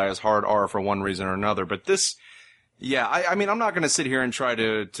qualify as hard R for one reason or another, but this, yeah, I mean, I'm not going to sit here and try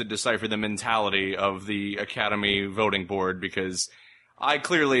to decipher the mentality of the Academy voting board, because I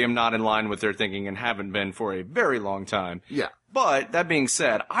clearly am not in line with their thinking and haven't been for a very long time. Yeah. But, that being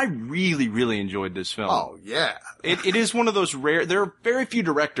said, I really, really enjoyed this film. Oh, yeah. It is one of those rare, there are very few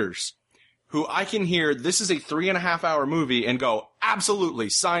directors who I can hear, this is a 3.5-hour movie, and go, absolutely,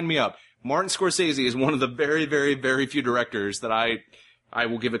 sign me up. Martin Scorsese is one of the very, very, very few directors that I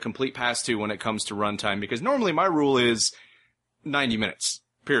will give a complete pass to when it comes to runtime, because normally my rule is 90 minutes,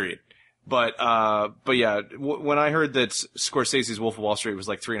 period. But yeah, when I heard that Scorsese's Wolf of Wall Street was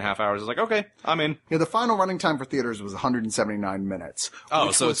like 3.5 hours, I was like, okay, I'm in. Yeah, the final running time for theaters was 179 minutes.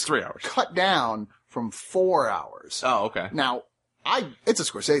 Oh, so it's 3 hours. Cut down from 4 hours. Oh, okay. Now, it's a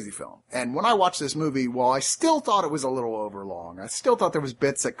Scorsese film. And when I watched this movie, while I still thought it was a little overlong, I still thought there was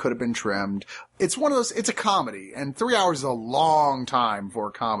bits that could have been trimmed. It's one of those, it's a comedy, and 3 hours is a long time for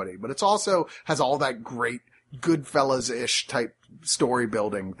a comedy, but it's also has all that great Goodfellas-ish type story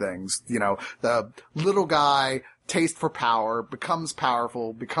building things. You know, the little guy, taste for power, becomes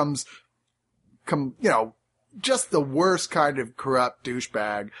powerful, just the worst kind of corrupt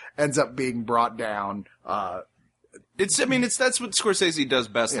douchebag, ends up being brought down, that's what Scorsese does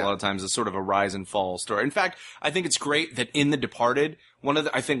best a lot of times, is sort of a rise and fall story. In fact, I think it's great that in The Departed, one of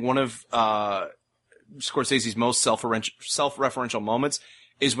Scorsese's most self-referential moments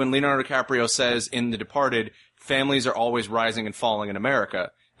is when Leonardo DiCaprio says in The Departed, families are always rising and falling in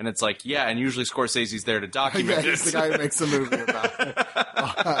America. And it's like, yeah, and usually Scorsese's there to document it. He's the guy who makes the movie about it.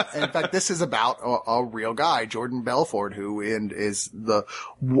 In fact, this is about a real guy, Jordan Belfort, who is the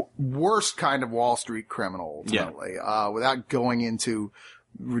worst kind of Wall Street criminal, ultimately. Without going into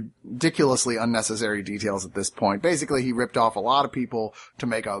ridiculously unnecessary details at this point. Basically, he ripped off a lot of people to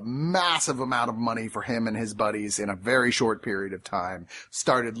make a massive amount of money for him and his buddies in a very short period of time.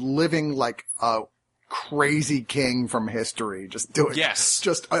 Started living like a crazy king from history, just doing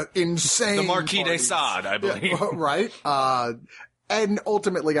just insane. The Marquis de parties. Sade, I believe. Yeah, right? And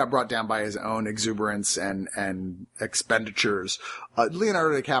ultimately got brought down by his own exuberance and expenditures.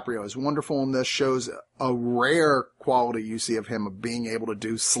 Leonardo DiCaprio is wonderful in this, shows a rare quality you see of him of being able to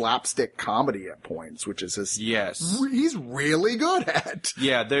do slapstick comedy at points, which is he's really good at.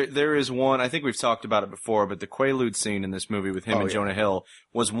 Yeah, there is one, I think we've talked about it before, but the Quaalude scene in this movie with him and Jonah Hill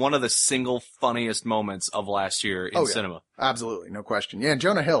was one of the single funniest moments of last year in cinema. Absolutely, no question. Yeah, and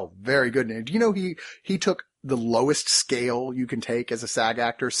Jonah Hill, very good. And do you know he took the lowest scale you can take as a SAG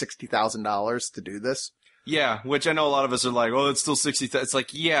actor, $60,000 to do this? Yeah, which I know a lot of us are like, oh, it's still 60. It's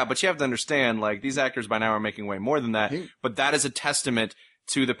like, yeah, but you have to understand, like, these actors by now are making way more than that. But that is a testament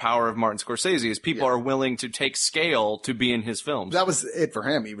to the power of Martin Scorsese, is people are willing to take scale to be in his films. That was it for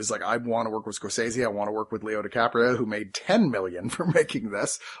him. He was like, I want to work with Scorsese. I want to work with Leo DiCaprio, who made $10 million for making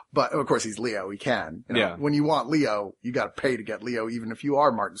this. But of course, he's Leo. He can. You know, when you want Leo, you got to pay to get Leo, even if you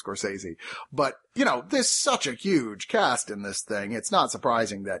are Martin Scorsese. But, you know, there's such a huge cast in this thing. It's not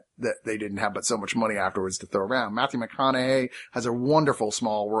surprising that they didn't have but so much money afterwards to throw around. Matthew McConaughey has a wonderful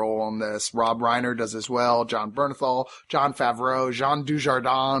small role in this. Rob Reiner does as well. John Bernthal, Jon Favreau, Jean Dujardin,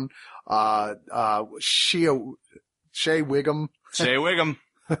 Shea Wiggum. Shea Wiggum.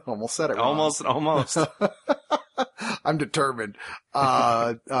 Almost said it wrong. Almost. I'm determined.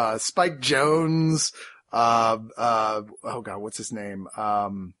 Spike Jonze. Oh God, what's his name?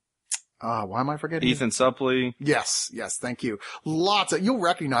 Why am I forgetting? Ethan Suplee. Yes, thank you. You'll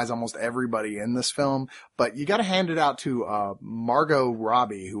recognize almost everybody in this film, but you gotta hand it out to, Margot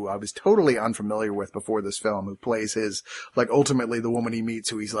Robbie, who I was totally unfamiliar with before this film, who plays ultimately the woman he meets,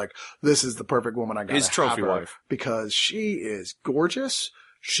 who he's like, this is the perfect woman I gotta have. His trophy wife. Because she is gorgeous.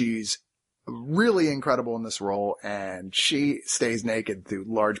 She's really incredible in this role, and she stays naked through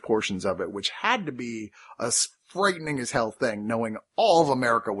large portions of it, which had to be a frightening as hell thing, knowing all of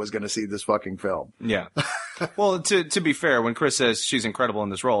America was going to see this fucking film. Yeah. Well, to be fair, when Chris says she's incredible in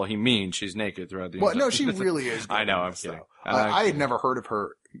this role, he means she's naked throughout the entire. Well, no, she really is. I know, I'm kidding. I had never heard of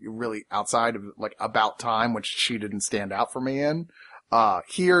her really outside of About Time, which she didn't stand out for me in.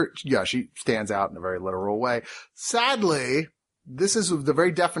 Here, yeah, she stands out in a very literal way. Sadly, this is the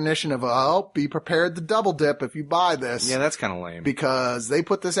very definition of, be prepared to double dip if you buy this. Yeah, that's kind of lame. Because they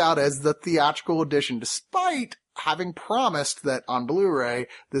put this out as the theatrical edition, despite having promised that on Blu-ray,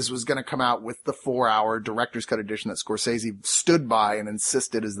 this was going to come out with the 4-hour director's cut edition that Scorsese stood by and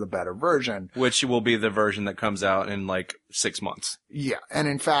insisted is the better version. Which will be the version that comes out in 6 months. Yeah. And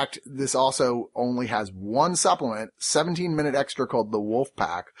in fact, this also only has one supplement, 17-minute extra called The Wolf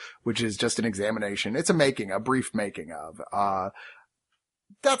Pack, which is just an examination. It's a brief making of.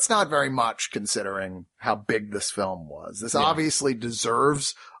 That's not very much considering how big this film was. This obviously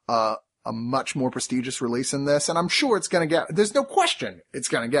deserves, a much more prestigious release in this, and I'm sure it's gonna there's no question it's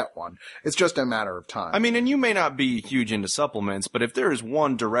gonna get one. It's just a matter of time. I mean, and you may not be huge into supplements, but if there is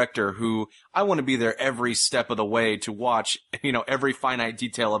one director who I want to be there every step of the way to watch, every finite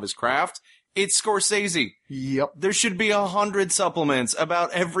detail of his craft, it's Scorsese. Yep. There should be 100 supplements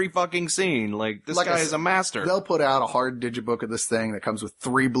about every fucking scene. This guy is a master. They'll put out a hard digibook of this thing that comes with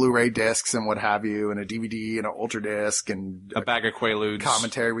 3 Blu-ray discs and what have you, and a DVD and an Ultra disc and a bag of Quaaludes.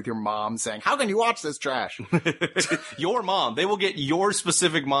 Commentary with your mom saying, how can you watch this trash? Your mom. They will get your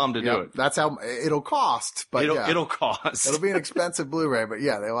specific mom to do it. That's how it'll cost, but it'll cost. It'll be an expensive Blu-ray, but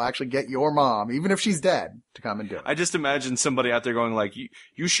yeah, they'll actually get your mom, even if she's dead, to come and do it. I just imagine somebody out there going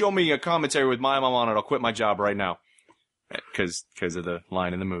you show me a commentary with my mom on it, I'll quit my job right now. Because of the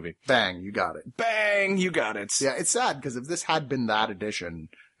line in the movie. Bang, you got it. Bang, you got it. Yeah, it's sad because if this had been that edition,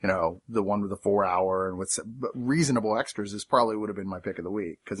 the one with the 4-hour and with reasonable extras, this probably would have been my pick of the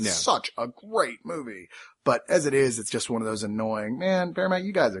week because it's such a great movie. But as it is, it's just one of those annoying, man, Paramount,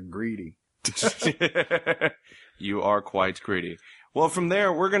 you guys are greedy. You are quite greedy. Well, from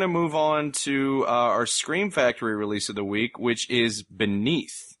there, we're going to move on to our Scream Factory release of the week, which is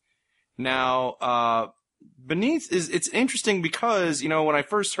Beneath. Now, Beneath it's interesting because, when I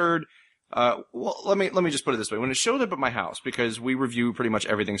first heard, let me just put it this way. When it showed up at my house, because we review pretty much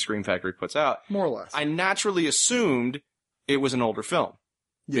everything Scream Factory puts out. More or less. I naturally assumed it was an older film.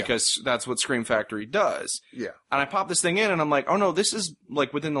 Yeah. Because that's what Scream Factory does. Yeah. And I popped this thing in and I'm like, oh no, this is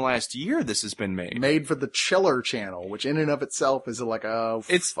within the last year this has been made. Made for the Chiller channel, which in and of itself is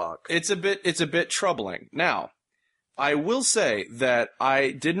fuck. It's a bit troubling. Now, I will say that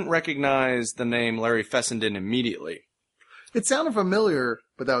I didn't recognize the name Larry Fessenden immediately. It sounded familiar,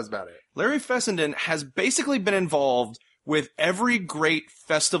 but that was about it. Larry Fessenden has basically been involved with every great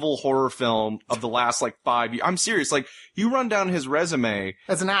festival horror film of the last 5 years. I'm serious. You run down his resume.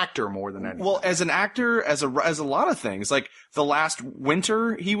 As an actor more than anything. Well, as an actor, as a lot of things. The last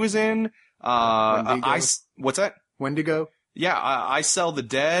winter he was in. What's that? Wendigo? Yeah, I Sell the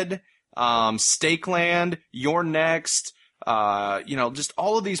Dead. Stakeland, You're Next, just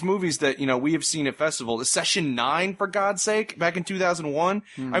all of these movies that, we have seen at festival. The Session 9, for God's sake, back in 2001.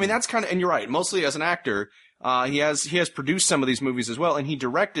 I mean, that's and you're right, mostly as an actor, he has produced some of these movies as well, and he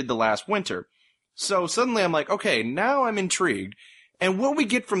directed The Last Winter. So suddenly I'm like, okay, now I'm intrigued. And what we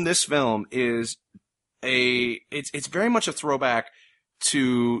get from this film is it's very much a throwback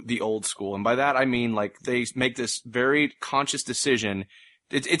to the old school. And by that, I mean, they make this very conscious decision.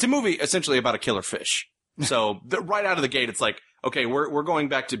 It's a movie essentially about a killer fish. So right out of the gate, it's like, okay, we're going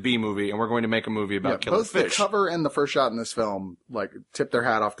back to B movie, and we're going to make a movie about killer both fish. The cover and the first shot in this film, like, tip their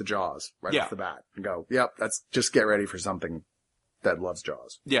hat off to Jaws right off the bat and go, yep, that's just get ready for something that loves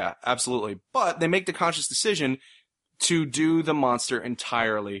Jaws. Yeah, absolutely. But they make the conscious decision to do the monster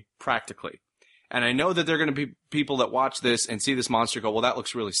entirely practically. And I know that there are going to be people that watch this and see this monster go, well, that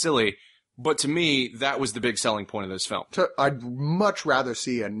looks really silly. But to me, that was the big selling point of this film. I'd much rather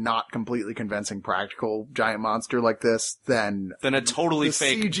see a not completely convincing practical giant monster like this than a totally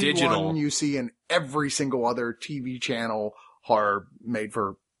fake CG digital one you see in every single other TV channel horror made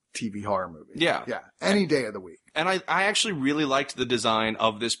for TV horror movie. Yeah. Yeah. Any day of the week. And I actually really liked the design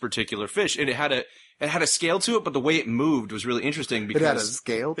of this particular fish. And it had a scale to it, but the way it moved was really interesting because it had a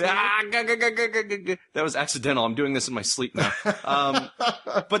scale to it? That was accidental. I'm doing this in my sleep now.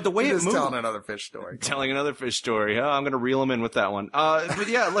 But the way it moved. Telling another fish story. Telling another fish story. Oh, I'm going to reel him in with that one. But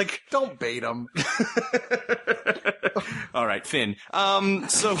yeah, like. Don't bait him. All right, Finn.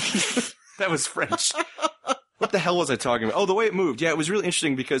 So that was French. What the hell was I talking about? Oh, the way it moved. Yeah, it was really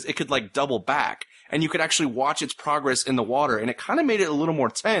interesting because it could like double back and you could actually watch its progress in the water. And it kind of made it a little more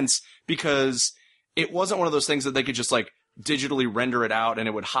tense because it wasn't one of those things that they could just like digitally render it out and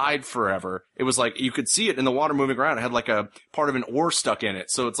it would hide forever. It was like you could see it in the water moving around. It had like a part of an oar stuck in it.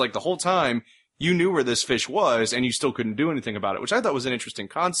 So it's like the whole time you knew where this fish was and you still couldn't do anything about it, which I thought was an interesting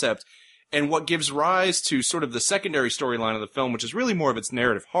concept. And what gives rise to sort of the secondary storyline of the film, which is really more of its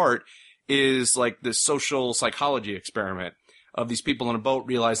narrative heart, is like this social psychology experiment of these people on a boat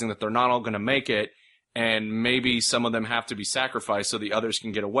realizing that they're not all going to make it. And maybe some of them have to be sacrificed so the others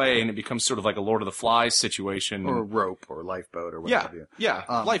can get away. And it becomes sort of like a Lord of the Flies situation. Or a rope or lifeboat or what have you. Yeah.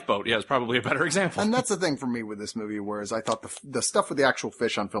 Lifeboat. Yeah, is probably a better example. And that's the thing for me with this movie, whereas I thought the stuff with the actual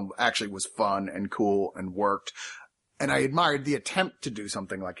fish on film actually was fun and cool and worked. And I admired the attempt to do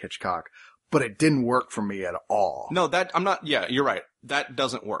something like Hitchcock, but it didn't work for me at all. No, you're right. That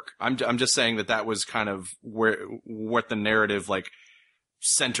doesn't work. I'm just saying that was kind of what the narrative, like,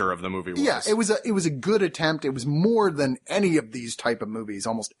 center of the movie was. Yeah, it was a good attempt. It was more than any of these type of movies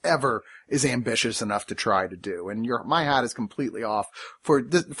almost ever is ambitious enough to try to do. And my hat is completely off for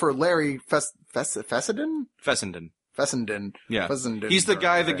Larry Fessenden. Yeah. Fessenden. He's the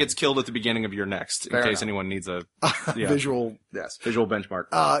guy that gets killed at the beginning of your next, in case anyone needs a visual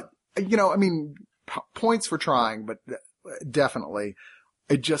benchmark. Points for trying, but definitely.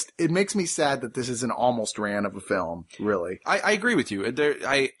 It makes me sad that this is an almost ran of a film, really. I agree with you.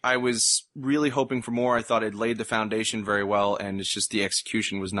 I was really hoping for more. I thought it laid the foundation very well, and it's just the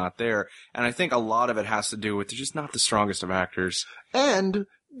execution was not there. And I think a lot of it has to do with they're just not the strongest of actors. And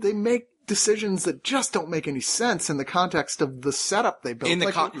they make decisions that just don't make any sense in the context of the setup they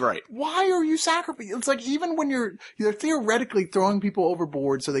built. Right. Why are you sacrificing? It's like even when you're theoretically throwing people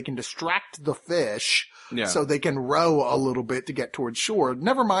overboard so they can distract the fish, so they can row a little bit to get towards shore.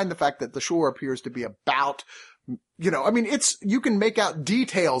 Never mind the fact that the shore appears to be about, you can make out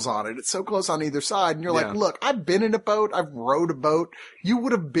details on it. It's so close on either side. And you're like, look, I've been in a boat. I've rowed a boat. You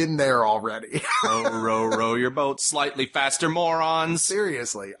would have been there already. row your boat slightly faster, morons.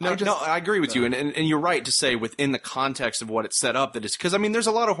 Seriously. I agree with you. And you're right to say within the context of what it's set up that it's, cause there's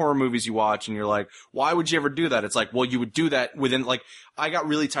a lot of horror movies you watch and you're like, why would you ever do that? It's like, well, you would do that within, like, I got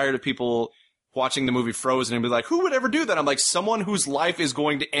really tired of people watching the movie Frozen and be like, who would ever do that? I'm like, someone whose life is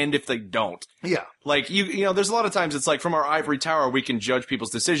going to end if they don't. Yeah. Like, there's a lot of times it's like from our ivory tower, we can judge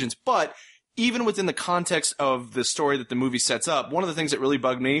people's decisions, but even within the context of the story that the movie sets up, one of the things that really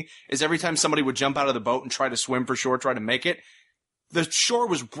bugged me is every time somebody would jump out of the boat and try to swim for shore, try to make it, the shore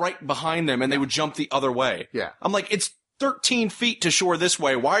was right behind them and they would jump the other way. Yeah. I'm like, it's 13 feet to shore this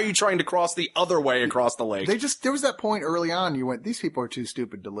way. Why are you trying to cross the other way across the lake? There was that point early on you went, these people are too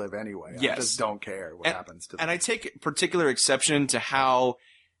stupid to live anyway. Yes. I just don't care what happens to them. And I take particular exception to how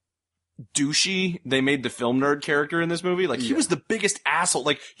douchey they made the film nerd character in this movie. Like, he was the biggest asshole.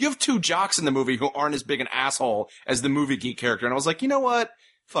 Like, you have two jocks in the movie who aren't as big an asshole as the movie geek character. And I was like, you know what?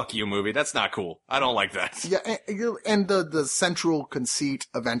 Fuck you, movie. That's not cool. I don't like that. Yeah, and the central conceit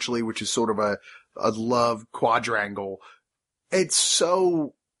eventually, which is sort of a love quadrangle. It's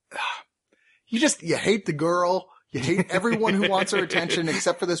so, you hate the girl. You hate everyone who wants her attention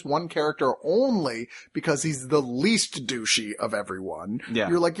except for this one character only because he's the least douchey of everyone. Yeah.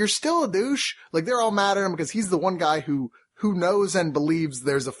 You're like, you're still a douche. Like, they're all mad at him because he's the one guy who knows and believes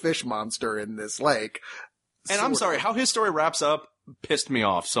there's a fish monster in this lake. And I'm sorry, how his story wraps up pissed me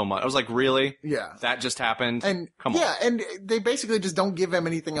off so much. I was like, really? Yeah. That just happened? And come on. Yeah, and they basically just don't give him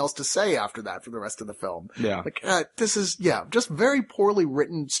anything else to say after that for the rest of the film. Yeah. Like, this is, just very poorly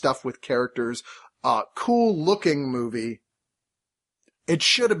written stuff with characters. Cool looking movie. It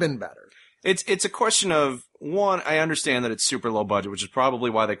should have been better. It's a question of, one, I understand that it's super low budget, which is probably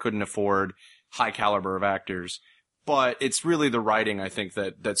why they couldn't afford high caliber of actors. But it's really the writing, I think,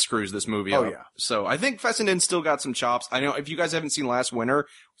 that screws this movie up. Yeah. So I think Fessenden still got some chops. I know if you guys haven't seen Last Winter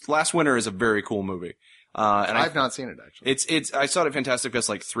is a very cool movie. And I've not seen it, actually. I saw it at Fantastic Fest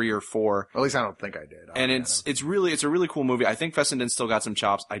like 3 or 4. At least I don't think I did. And it's a really cool movie. I think Fessenden still got some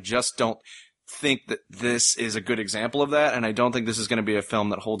chops. I just don't think that this is a good example of that, and I don't think this is going to be a film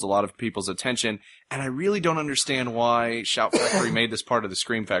that holds a lot of people's attention. And I really don't understand why Shout Factory made this part of the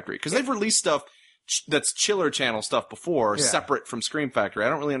Scream Factory, because they've released stuff that's Chiller Channel stuff before, separate from Scream Factory. I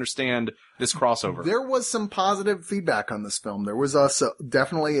don't really understand this crossover. There was some positive feedback on this film. There was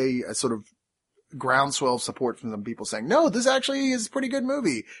definitely a sort of groundswell of support from some people saying, no, this actually is a pretty good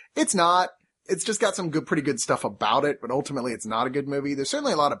movie. It's not. It's just got some pretty good stuff about it, but ultimately it's not a good movie. There's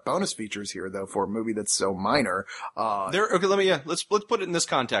certainly a lot of bonus features here, though, for a movie that's so minor. Let's put it in this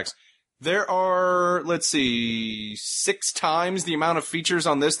context. There are, let's see, 6 times the amount of features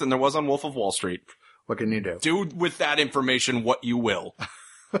on this than there was on Wolf of Wall Street. What can you do? Do with that information what you will.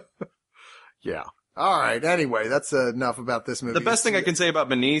 Yeah. All right. Anyway, that's enough about this movie. The best thing I can say about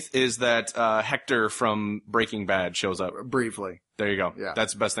Beneath is that Hector from Breaking Bad shows up. Briefly. There you go. Yeah.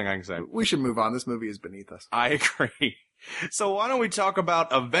 That's the best thing I can say. We should move on. This movie is beneath us. I agree. So why don't we talk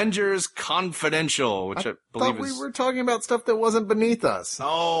about Avengers Confidential, which I believe we were talking about stuff that wasn't beneath us.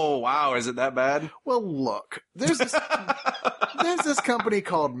 Oh, wow. Is it that bad? Well, look, there's this company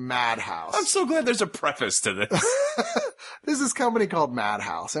called Madhouse. I'm so glad there's a preface to this. There's this company called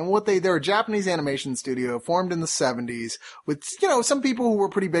Madhouse, and they're a Japanese animation studio formed in the 70s with, some people who were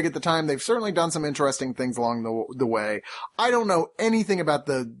pretty big at the time. They've certainly done some interesting things along the way. I don't know anything about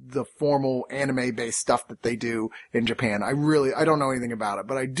the formal anime-based stuff that they do in Japan. I don't know anything about it,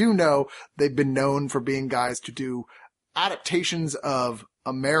 but I do know they've been known for being guys to do adaptations of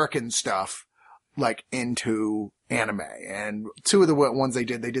American stuff, like, into anime. And 2 of the ones they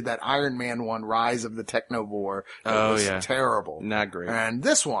did that Iron Man one, Rise of the Technovore. That was terrible. Not great. And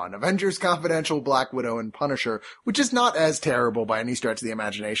this one, Avengers Confidential, Black Widow, and Punisher, which is not as terrible by any stretch of the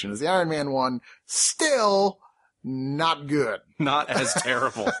imagination as the Iron Man one, still not good. Not as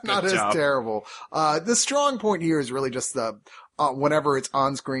terrible. Not as terrible. The strong point here is really just whenever it's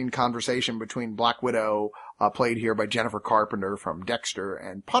on-screen conversation between Black Widow, played here by Jennifer Carpenter from Dexter,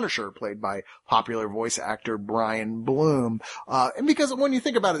 and Punisher, played by popular voice actor Brian Bloom. And because when you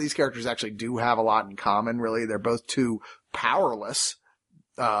think about it, these characters actually do have a lot in common, really. They're both 2 powerless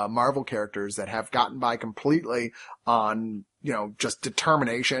Marvel characters that have gotten by completely on, just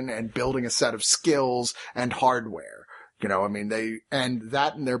determination and building a set of skills and hardware.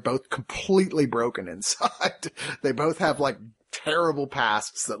 They're both completely broken inside. They both have terrible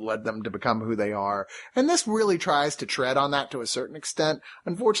pasts that led them to become who they are. And this really tries to tread on that to a certain extent.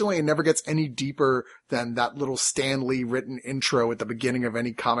 Unfortunately, it never gets any deeper than that little Stan Lee written intro at the beginning of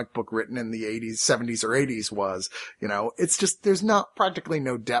any comic book written in the 80s, 70s, or 80s was. It's just, there's practically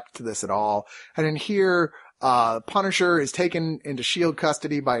no depth to this at all. And in here, Punisher is taken into S.H.I.E.L.D.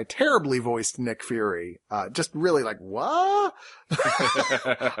 custody by a terribly voiced Nick Fury. Just really what?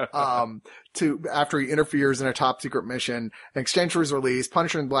 After he interferes in a top secret mission. In exchange for his release,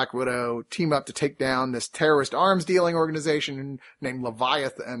 Punisher and Black Widow team up to take down this terrorist arms dealing organization named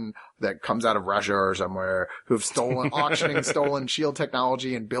Leviathan that comes out of Russia or somewhere, who've auctioning stolen S.H.I.E.L.D.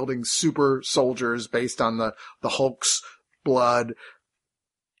 technology and building super soldiers based on the Hulk's blood.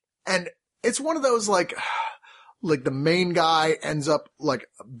 And it's one of those the main guy ends up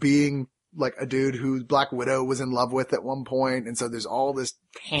being a dude who Black Widow was in love with at one point. And so there's all this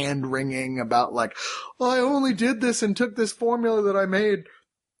hand wringing about I only did this and took this formula that I made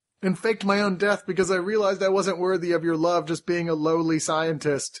and faked my own death because I realized I wasn't worthy of your love, just being a lowly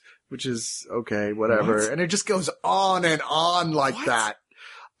scientist, which is okay, whatever. What? And it just goes on and on that.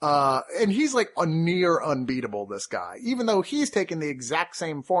 And he's a near unbeatable, this guy, even though he's taken the exact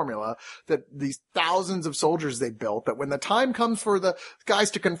same formula that these thousands of soldiers they built, that when the time comes for the guys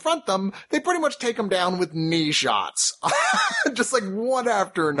to confront them, they pretty much take them down with knee shots. Just one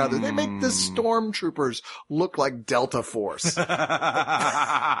after another. They make the stormtroopers look like Delta Force.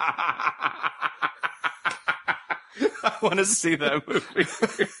 I want to see that movie.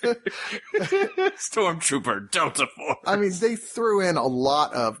 Stormtrooper, Delta Force. I mean, they threw in a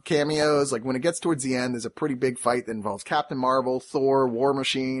lot of cameos. When it gets towards the end, there's a pretty big fight that involves Captain Marvel, Thor, War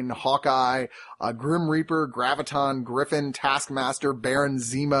Machine, Hawkeye, Grim Reaper, Graviton, Griffin, Taskmaster, Baron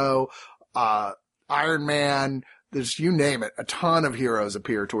Zemo, Iron Man. There's, you name it, a ton of heroes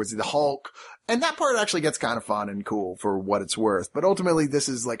appear towards the Hulk. And that part actually gets kind of fun and cool for what it's worth. But ultimately, this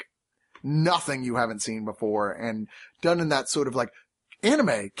is nothing you haven't seen before, and done in that sort of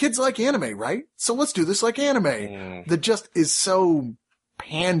anime. Kids like anime, right? So let's do this like anime. That just is so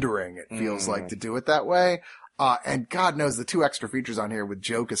pandering, it feels like, to do it that way. And God knows the 2 extra features on here with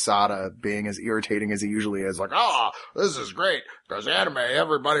Joe Quesada being as irritating as he usually is. Like, this is great. Because anime,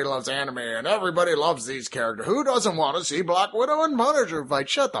 everybody loves anime and everybody loves these characters. Who doesn't want to see Black Widow and Punisher fight?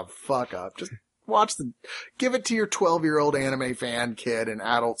 Shut the fuck up. Just give it to your 12-year-old anime fan kid, and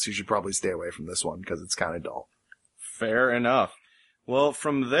adults, you should probably stay away from this one because it's kind of dull. Fair enough. Well,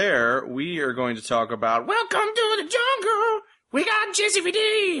 from there, we are going to talk about Welcome to the Jungle. We got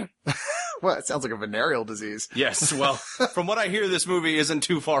JCVD. Well, it sounds like a venereal disease. Yes, well, from what I hear, this movie isn't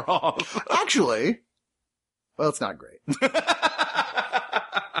too far off. Actually, well, it's not great.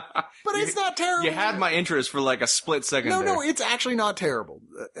 But it's not terrible. You had my interest for like a split second there. No, it's actually not terrible.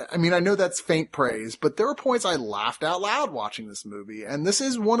 I mean, I know that's faint praise, but there were points I laughed out loud watching this movie, and this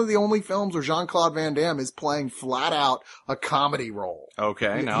is one of the only films where Jean-Claude Van Damme is playing flat out a comedy role.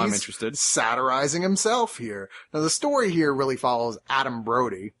 Okay, now I'm interested. Satirizing himself here. Now, the story here really follows Adam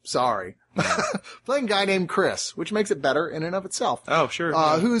Brody. Sorry. Playing a guy named Chris, which makes it better in and of itself. Oh, sure.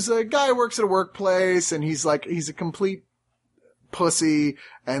 Who's a guy who works at a workplace, and he's a complete pussy,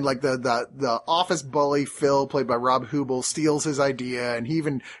 and like the office bully Phil, played by Rob Hubel, steals his idea, and he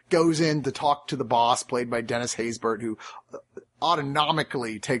even goes in to talk to the boss, played by Dennis Haysbert, who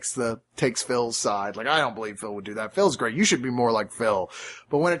autonomically takes Phil's side. Like, I don't believe Phil would do that. Phil's great. You should be more like Phil.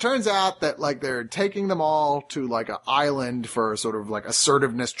 But when it turns out that like they're taking them all to like an island for sort of like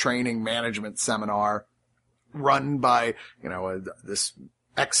assertiveness training management seminar run by, this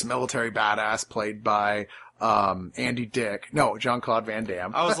ex-military badass played by Andy Dick. No, Jean-Claude Van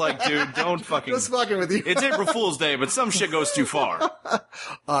Damme. I was like, dude, don't fucking... Just fucking with you. It's April Fool's Day, but some shit goes too far.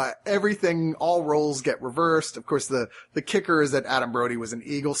 All roles get reversed. Of course, the kicker is that Adam Brody was an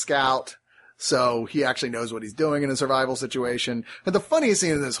Eagle Scout, so he actually knows what he's doing in a survival situation. And the funniest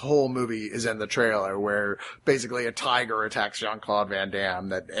scene in this whole movie is in the trailer, where basically a tiger attacks Jean-Claude Van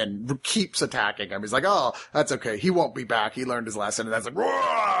Damme and keeps attacking him. He's like, oh, that's okay. He won't be back. He learned his lesson. And that's like,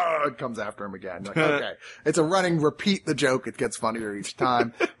 whoa! It comes after him again. Like, okay. It's a running repeat the joke. It gets funnier each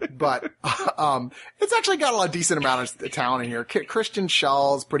time. But, it's actually got a decent amount of talent in here. Christian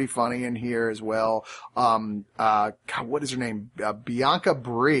Schall's pretty funny in here as well. God, what is her name? Bianca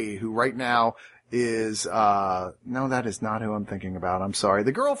Brie, who right now is, no, that is not who I'm thinking about. I'm sorry.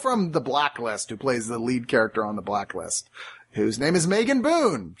 The girl from The Blacklist, who plays the lead character on The Blacklist, whose name is Megan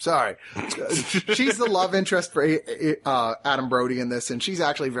Boone. Sorry. She's the love interest for Adam Brody in this, and she's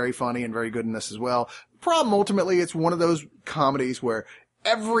actually very funny and very good in this as well. Problem, ultimately, it's one of those comedies where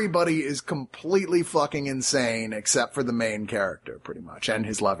everybody is completely fucking insane except for the main character, pretty much, and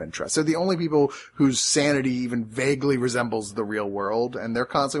his love interest. They're the only people whose sanity even vaguely resembles the real world, and they're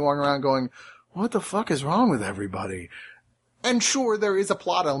constantly walking around going, what the fuck is wrong with everybody? And sure, there is a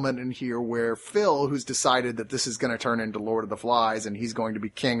plot element in here where Phil, who's decided that this is going to turn into Lord of the Flies and he's going to be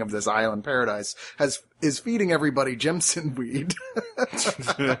king of this island paradise, is feeding everybody Jimson weed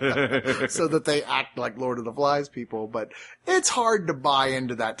so that they act like Lord of the Flies people. But it's hard to buy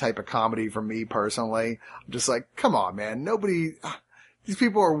into that type of comedy for me personally. I'm just like, come on, man. These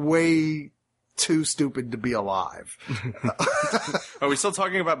people are way too stupid to be alive. Are we still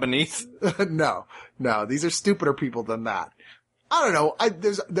talking about Beneath? No, these are stupider people than that. I don't know.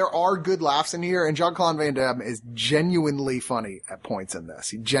 There are good laughs in here, and Jean-Claude Van Damme is genuinely funny at points in this.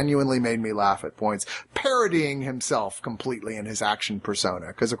 He genuinely made me laugh at points, parodying himself completely in his action persona.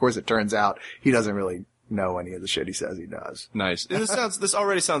 Because of course it turns out he doesn't really know any of the shit he says he does. Nice. This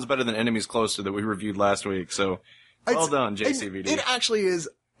already sounds better than Enemies Closer that we reviewed last week. So well done, JCVD. It actually is.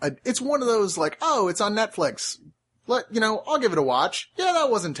 It's one of those like, oh, it's on Netflix. I'll give it a watch. Yeah, that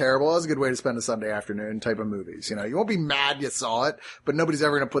wasn't terrible. That was a good way to spend a Sunday afternoon type of movies. You won't be mad you saw it, but nobody's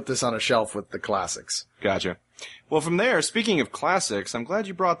ever going to put this on a shelf with the classics. Gotcha. Well, from there, speaking of classics, I'm glad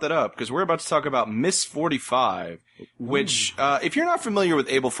you brought that up because we're about to talk about Miss 45, which, if you're not familiar with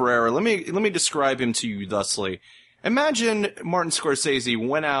Abel Ferrara, let me describe him to you thusly. Imagine Martin Scorsese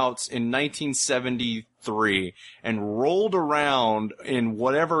went out in 1973 and rolled around in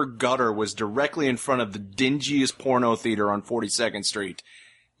whatever gutter was directly in front of the dingiest porno theater on 42nd Street.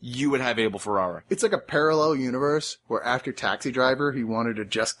 You would have Abel Ferrara. It's like a parallel universe where after Taxi Driver, he wanted to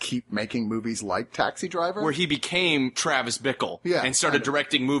just keep making movies like Taxi Driver. Where he became Travis Bickle. Yeah, and started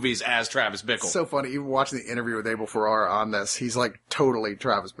directing movies as Travis Bickle. So funny. Even watching the interview with Abel Ferrara on this, he's like totally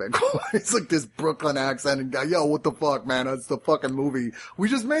Travis Bickle. He's like this Brooklyn accent and guy, yo, what the fuck, man? That's the fucking movie. We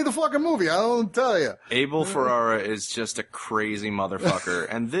just made the fucking movie. I don't tell you. Abel Ferrara is just a crazy motherfucker.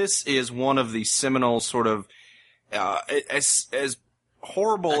 And this is one of the seminal sort of, as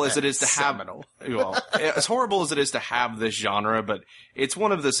horrible as it is to Seminal. as horrible as it is to have this genre, but it's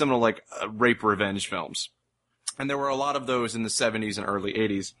one of the seminal, like, rape revenge films. And there were a lot of those in the 70s and early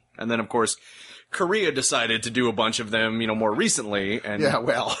 80s. And then, of course, Korea decided to do a bunch of them, more recently. And yeah,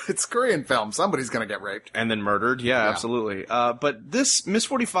 well, it's Korean film. Somebody's gonna get raped. And then murdered. Yeah, absolutely. But this, Miss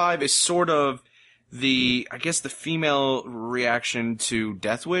 45 is sort of the female reaction to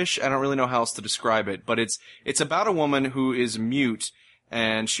Death Wish. I don't really know how else to describe it, but it's about a woman who is mute.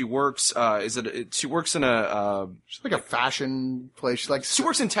 And she works, she works in she's like a fashion place. She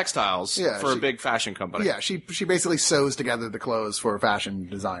works in textiles for a big fashion company. Yeah, she basically sews together the clothes for a fashion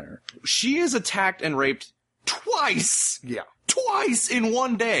designer. She is attacked and raped twice. Yeah. Twice in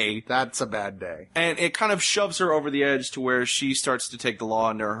one day. That's a bad day. And it kind of shoves her over the edge to where she starts to take the law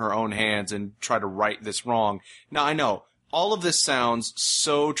into her own hands and try to right this wrong. Now, I know, all of this sounds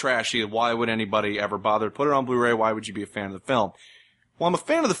so trashy. Why would anybody ever bother to put it on Blu-ray? Why would you be a fan of the film? Well, I'm a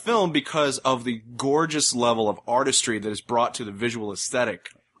fan of the film because of the gorgeous level of artistry that is brought to the visual aesthetic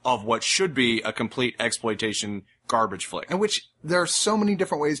of what should be a complete exploitation garbage flick. And which there are so many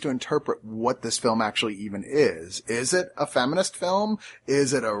different ways to interpret what this film actually even is. Is it a feminist film?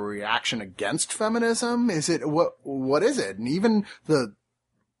 Is it a reaction against feminism? Is it what is it? And even the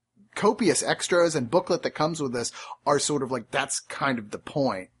copious extras and booklet that comes with this are sort of like, that's kind of the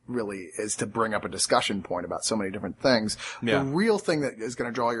point, really, is to bring up a discussion point about so many different things. Yeah. The real thing that is going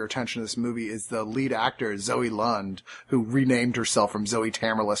to draw your attention to this movie is the lead actor, Zoe Lund, who renamed herself from Zoe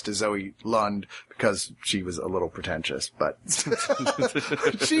Tamerlis to Zoe Lund because she was a little pretentious, but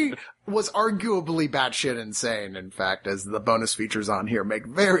she was arguably batshit insane, in fact, as the bonus features on here make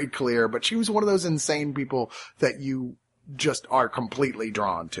very clear, but she was one of those insane people that you just are completely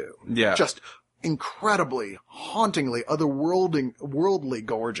drawn to. Yeah. Just incredibly, hauntingly, otherworldly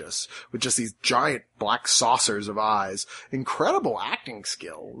gorgeous, with just these giant black saucers of eyes. Incredible acting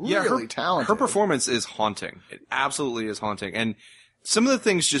skill. Really talented. Her performance is haunting. It absolutely is haunting. And some of the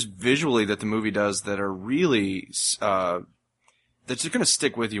things just visually that the movie does that are really, that's just gonna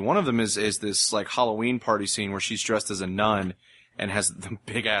stick with you. One of them is this, like, Halloween party scene where she's dressed as a nun and has the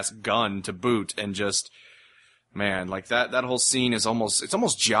big ass gun to boot, and just, man, like that whole scene is it's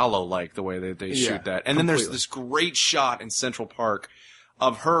almost Giallo-like the way that they shoot that. And then there's this great shot in Central Park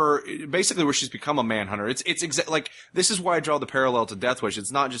of her, basically where she's become a manhunter. It's like, this is why I draw the parallel to Death Wish. It's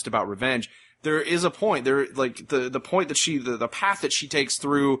not just about revenge. There is a point, like, the point that the path that she takes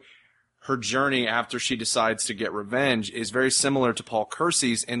through her journey after she decides to get revenge is very similar to Paul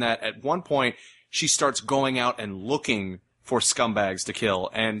Kersey's, in that at one point she starts going out and looking for scumbags to kill,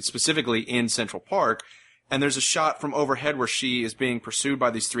 and specifically in Central Park. And there's a shot from overhead where she is being pursued by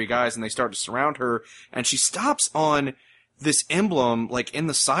these three guys, and they start to surround her, and she stops on this emblem, like, in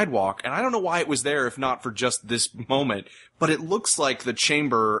the sidewalk, and I don't know why it was there if not for just this moment, but it looks like the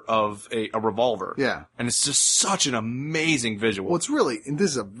chamber of a revolver. Yeah. And it's just such an amazing visual. Well,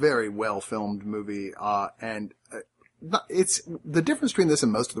 this is a very well-filmed movie, it's the difference between this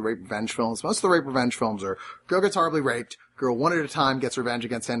and most of the rape revenge films. Most of the rape revenge films are, girl gets horribly raped, girl one at a time gets revenge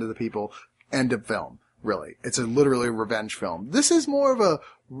against end of the people, end of film. Really. It's literally a revenge film. This is more of a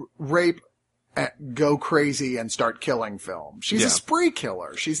rape, go crazy and start killing film. She's a spree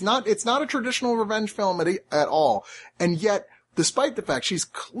killer. it's not a traditional revenge film at all. And yet, despite the fact she's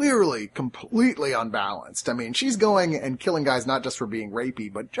clearly completely unbalanced. I mean, she's going and killing guys not just for being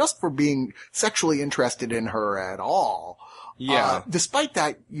rapey, but just for being sexually interested in her at all. Yeah. Despite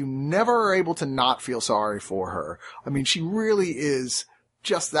that, you never are able to not feel sorry for her. I mean, she really is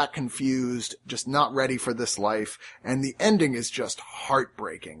just that confused, just not ready for this life, and the ending is just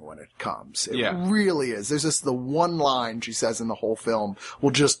heartbreaking when it comes. It really is. There's the one line she says in the whole film will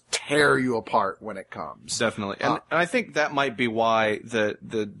just tear you apart when it comes. Definitely. And I think that might be why the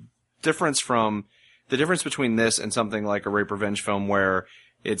difference between this and something like a rape revenge film where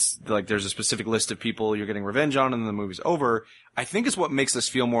it's like there's a specific list of people you're getting revenge on and then the movie's over, I think is what makes this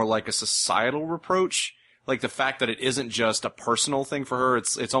feel more like a societal reproach. Like the fact that it isn't just a personal thing for her,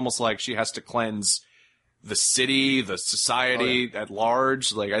 it's almost like she has to cleanse the city, the society at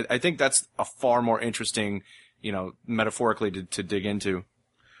large. Like I think that's a far more interesting, metaphorically to dig into.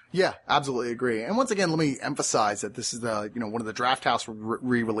 Yeah, absolutely agree. And once again, let me emphasize that this is one of the Draft House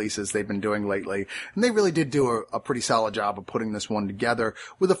re-releases they've been doing lately. And they really did do a pretty solid job of putting this one together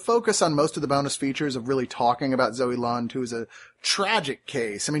with a focus on most of the bonus features of really talking about Zoe Lund, who is a tragic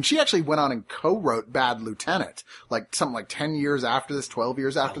case. I mean, she actually went on and co-wrote Bad Lieutenant, like something like 10 years after this, 12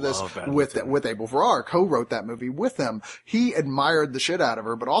 years after this, with Abel Ferrara, co-wrote that movie with him. He admired the shit out of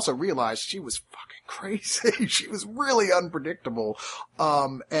her, but also realized she was fucking crazy. She was really unpredictable.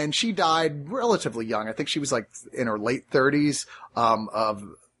 And she died relatively young. I think she was like in her late 30s, of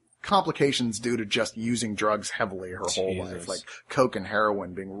complications due to just using drugs heavily her whole life, like coke and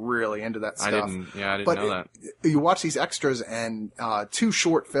heroin, being really into that stuff. I didn't know that. You watch these extras and 2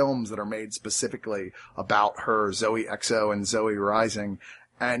 short films that are made specifically about her, Zoe Exo and Zoe Rising,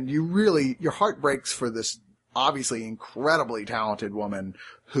 and your heart breaks for this obviously incredibly talented woman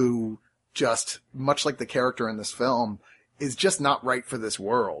who just, much like the character in this film, is just not right for this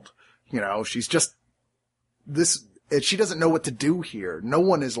world. You know, she's just she doesn't know what to do here. No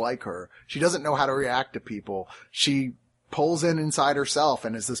one is like her. She doesn't know how to react to people. She pulls in inside herself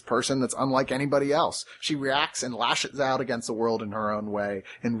and is this person that's unlike anybody else. She reacts and lashes out against the world in her own way,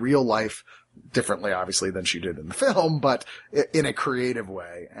 in real life, differently obviously than she did in the film, but in a creative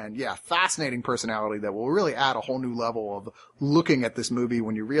way. And yeah, fascinating personality that will really add a whole new level of looking at this movie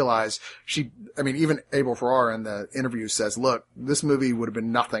when you realize even Abel Ferrara in the interview says, look, this movie would have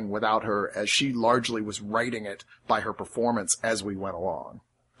been nothing without her, as she largely was writing it by her performance as we went along.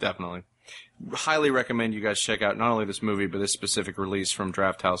 Definitely. Highly recommend you guys check out not only this movie, but this specific release from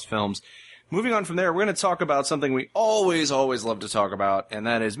Draft House Films. Moving on from there, we're going to talk about something we always love to talk about, and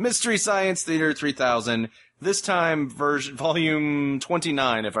that is Mystery Science Theater 3000. This time, volume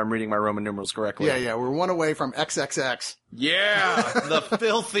 29, if I'm reading my Roman numerals correctly. Yeah, we're one away from XXX. Yeah, the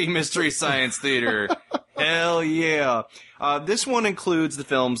filthy Mystery Science Theater. Hell yeah. This one includes the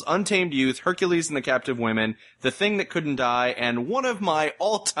films Untamed Youth, Hercules and the Captive Women, The Thing That Couldn't Die, and one of my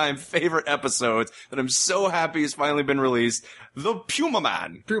all-time favorite episodes that I'm so happy has finally been released, The Puma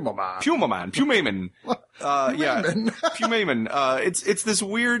Man. Pumaman. Yeah, Pumaman. It's this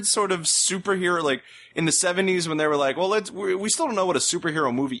weird sort of superhero, like, in the 70s when they were like, well, we still don't know what a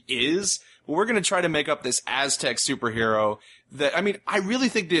superhero movie is, but we're gonna try to make up this Aztec superhero that, I really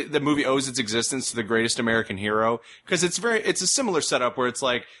think the movie owes its existence to the greatest American hero, because it's a similar setup where it's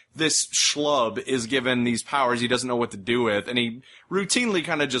like, this schlub is given these powers he doesn't know what to do with, and he routinely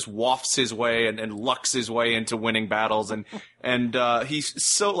kind of just wafts his way and lucks his way into winning battles, and he's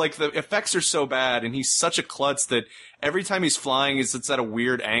so, like, the effects are so bad, and he's such a klutz that every time he's flying, it's at a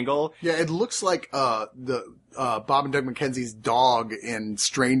weird angle. Yeah, it looks like, Bob and Doug McKenzie's dog in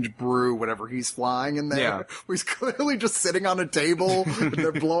Strange Brew, whatever he's flying in there. Yeah. Where he's clearly just sitting on a table and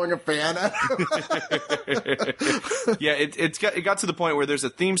they're blowing a fan at him. Yeah, it got to the point where there's a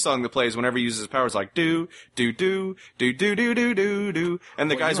theme song that plays whenever he uses his powers, like do do do do do do do do do, and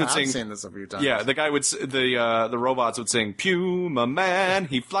the guys would sing. I've seen this a few times. Yeah, the guy would the robots would sing Puma Man,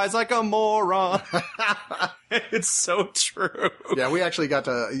 he flies like a moron. It's so true. Yeah, we actually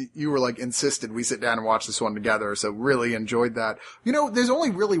you were like insisted we sit down and watch this one together, so really enjoyed that. You know, there's only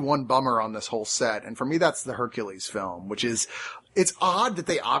really one bummer on this whole set, and for me that's the Hercules film, which is, it's odd that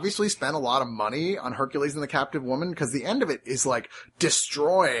they obviously spent a lot of money on Hercules and the Captive Woman, because the end of it is like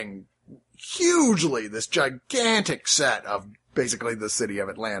destroying hugely this gigantic set of basically the city of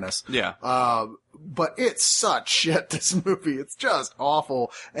Atlantis. Yeah. But it's such shit, this movie. It's just awful,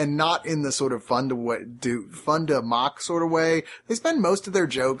 and not in the sort of fun to mock sort of way. They spend most of their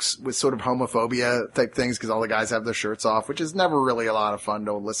jokes with sort of homophobia type things, because all the guys have their shirts off, which is never really a lot of fun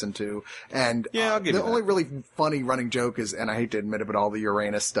to listen to. And yeah, the only really funny running joke is, and I hate to admit it, but all the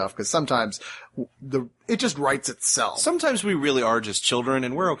Uranus stuff, because sometimes it just writes itself. Sometimes we really are just children,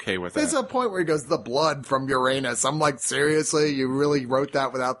 and we're okay with it. There's a point where he goes, the blood from Uranus. I'm like, seriously? You really wrote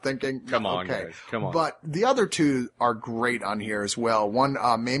that without thinking? Come on, okay. guys. Come on. But the other two are great on here as well. One,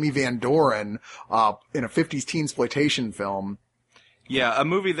 Mamie Van Doren, in a 50s teensploitation film. Yeah, a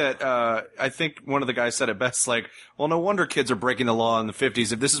movie that, I think one of the guys said it best, like, well, no wonder kids are breaking the law in the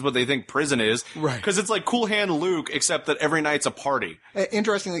 50s if this is what they think prison is. Right. Because it's like Cool Hand Luke, except that every night's a party.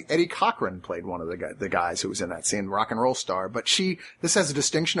 Interestingly, Eddie Cochran played one of the guys who was in that scene, rock and roll star. But this has a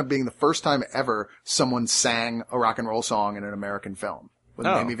distinction of being the first time ever someone sang a rock and roll song in an American film. With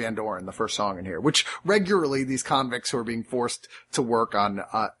Mamie Van Doren, the first song in here, which regularly these convicts who are being forced to work on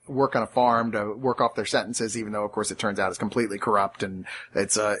a farm to work off their sentences, even though of course it turns out it's completely corrupt and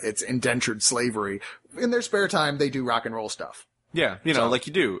it's indentured slavery. In their spare time, they do rock and roll stuff. Yeah, like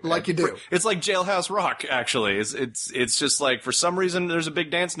you do. Like you do. It's like Jailhouse Rock, actually. It's just like, for some reason, there's a big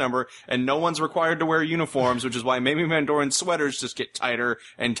dance number, and no one's required to wear uniforms, which is why Mamie Van Doren's sweaters just get tighter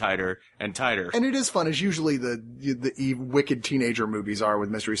and tighter and tighter. And it is fun, as usually the wicked teenager movies are with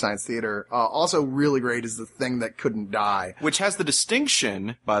Mystery Science Theater. Also really great is The Thing That Couldn't Die. Which has the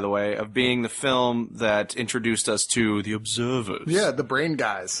distinction, by the way, of being the film that introduced us to The Observers. Yeah, the brain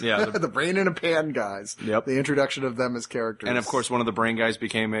guys. Yeah. The brain in a pan guys. Yep. The introduction of them as characters. And of course, course, one of the brain guys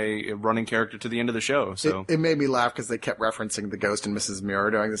became a running character to the end of the show. So it made me laugh because they kept referencing the ghost in Mrs.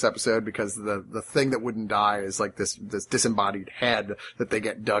 Muir during this episode, because the thing that wouldn't die is like this disembodied head that they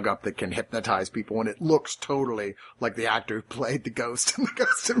get dug up that can hypnotize people, and it looks totally like the actor who played the ghost in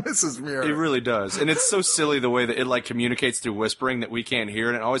Mrs. Muir. It really does. And it's so silly the way that it like communicates through whispering that we can't hear,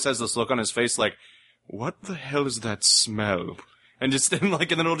 and it always has this look on his face like, what the hell is that smell? And then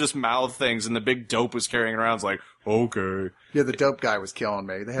it'll just mouth things, and the big dope was carrying around. It's like, okay. Yeah, the dope guy was killing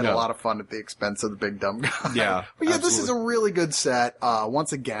me. They had a lot of fun at the expense of the big dumb guy. Yeah. But yeah, this is a really good set.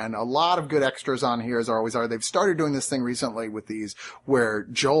 Once again, a lot of good extras on here, as there always are. They've started doing this thing recently with these where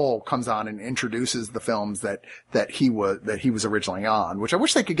Joel comes on and introduces the films that he was originally on, which I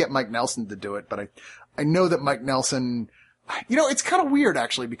wish they could get Mike Nelson to do it, but I know that Mike Nelson, it's kind of weird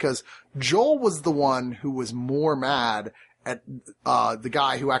actually, because Joel was the one who was more mad at the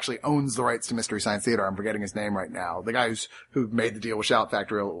guy who actually owns the rights to Mystery Science Theater. I'm forgetting his name right now. The guy who made the deal with Shout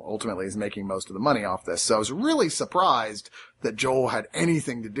Factory ultimately is making most of the money off this. So I was really surprised that Joel had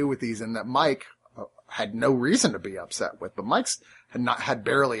anything to do with these, and that Mike had no reason to be upset with. But Mike's had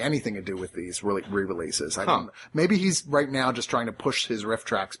barely anything to do with these re-releases. I don't know. Maybe he's right now just trying to push his Riff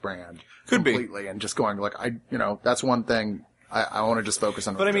Tracks brand completely and just going like, that's one thing. I want to just focus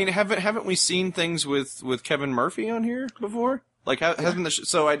on. But I mean, haven't we seen things with Kevin Murphy on here before? Like, hasn't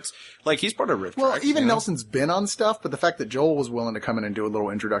he's part of Riff Tracks. Well, even Nelson's been on stuff, but the fact that Joel was willing to come in and do a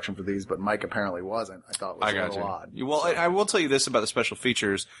little introduction for these, but Mike apparently wasn't, I thought was a little odd. Well, I will tell you this about the special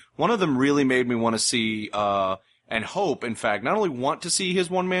features. One of them really made me want to see, and hope, in fact, not only want to see his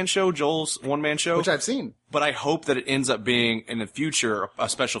one-man show, Joel's one-man show. Which I've seen. But I hope that it ends up being, in the future, a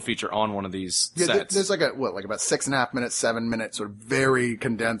special feature on one of these sets. There's like about 6.5 minutes, 7 minutes, sort of very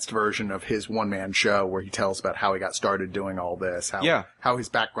condensed version of his one-man show where he tells about how he got started doing all this, how his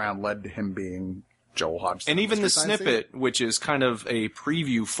background led to him being Joel Hodgson. And even the snippet, which is kind of a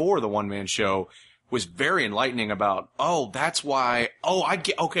preview for the one-man show, was very enlightening about, that's why,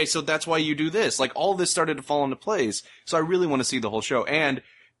 so that's why you do this. Like, all this started to fall into place. So I really want to see the whole show. And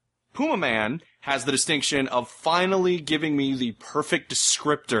Puma Man has the distinction of finally giving me the perfect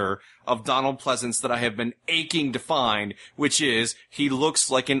descriptor of Donald Pleasance that I have been aching to find, which is, he looks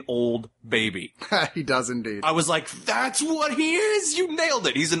like an old baby. He does indeed. I was like, that's what he is! You nailed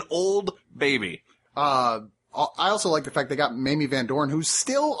it! He's an old baby. I also like the fact they got Mamie Van Dorn, who's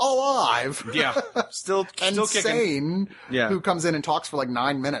still alive. Yeah. Still insane. Kicking. Yeah. Who comes in and talks for like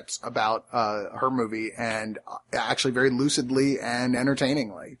 9 minutes about, her movie, and actually very lucidly and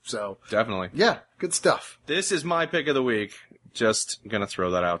entertainingly. So. Definitely. Yeah. Good stuff. This is my pick of the week. Just gonna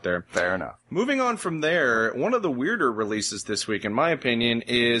throw that out there. Fair enough. Moving on from there, one of the weirder releases this week, in my opinion,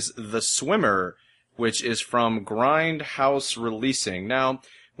 is The Swimmer, which is from Grindhouse Releasing. Now,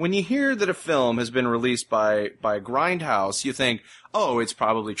 when you hear that a film has been released by Grindhouse, you think, it's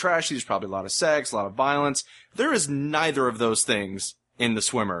probably trashy, there's probably a lot of sex, a lot of violence. There is neither of those things in The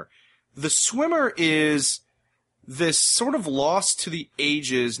Swimmer. The Swimmer is this sort of lost to the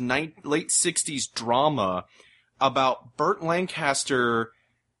ages, late 60s drama about Burt Lancaster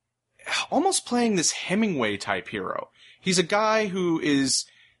almost playing this Hemingway-type hero. He's a guy who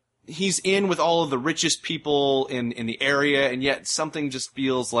he's in with all of the richest people in the area, and yet something just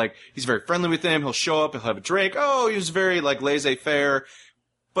feels like he's very friendly with them. He'll show up, he'll have a drink. He was very like laissez-faire.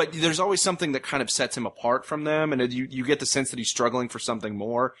 But there's always something that kind of sets him apart from them, and you get the sense that he's struggling for something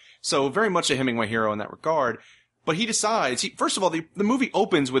more. So very much a Hemingway hero in that regard. But he decides, first of all, the movie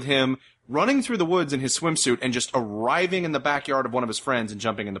opens with him running through the woods in his swimsuit and just arriving in the backyard of one of his friends and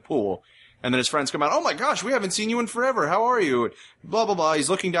jumping in the pool. And then his friends come out, oh my gosh, we haven't seen you in forever, how are you? And blah, blah, blah. He's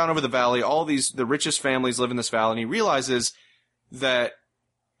looking down over the valley. The richest families live in this valley, and he realizes that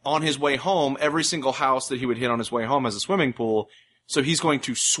on his way home, every single house that he would hit on his way home has a swimming pool. So he's going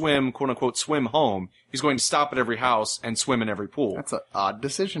to swim, quote unquote, swim home. He's going to stop at every house and swim in every pool. That's an odd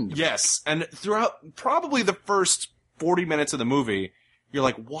decision. Yes. And throughout probably the first 40 minutes of the movie, you're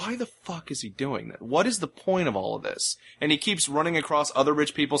like, why the fuck is he doing that? What is the point of all of this? And he keeps running across other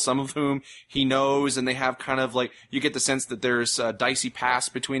rich people, some of whom he knows, and they have kind of like, you get the sense that there's a dicey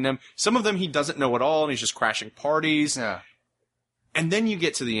past between them. Some of them he doesn't know at all, and he's just crashing parties. Yeah. And then you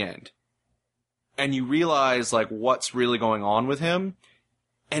get to the end, and you realize, like, what's really going on with him.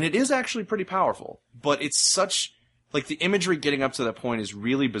 And it is actually pretty powerful. But it's such, like, the imagery getting up to that point is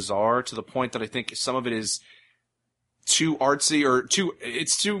really bizarre, to the point that I think some of it is too artsy, or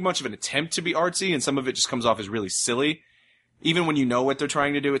it's too much of an attempt to be artsy, and some of it just comes off as really silly. Even when you know what they're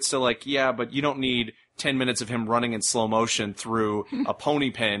trying to do, it's still like, yeah, but you don't need 10 minutes of him running in slow motion through a pony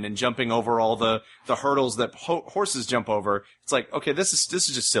pen and jumping over all the hurdles that horses jump over. It's like, okay, this is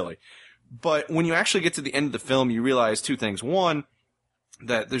just silly. But when you actually get to the end of the film, you realize two things. One,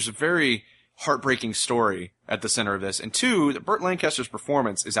 that there's a very heartbreaking story at the center of this. And two, that Burt Lancaster's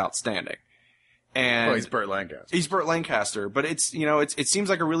performance is outstanding. And well, he's Burt Lancaster. He's Burt Lancaster, but it's, you know, it seems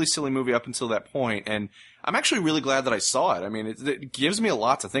like a really silly movie up until that point, and I'm actually really glad that I saw it. I mean, it gives me a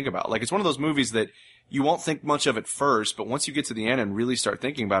lot to think about. Like, it's one of those movies that you won't think much of at first, but once you get to the end and really start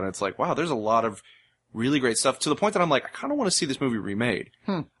thinking about it, it's like, wow, there's a lot of really great stuff, to the point that I'm like, I kind of want to see this movie remade.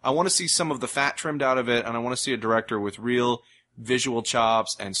 I want to see some of the fat trimmed out of it, and I want to see a director with real visual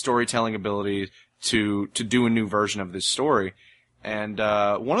chops and storytelling abilities to do a new version of this story. And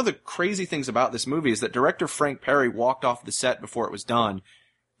one of the crazy things about this movie is that director Frank Perry walked off the set before it was done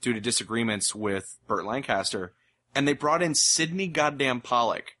due to disagreements with Burt Lancaster, and they brought in Sidney goddamn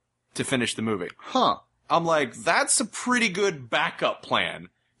Pollack to finish the movie. Huh. I'm like, that's a pretty good backup plan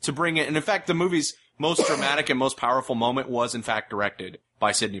to bring it. And in fact, the movie's most dramatic and most powerful moment was in fact directed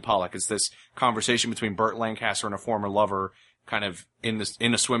by Sidney Pollack. It's this conversation between Burt Lancaster and a former lover kind of in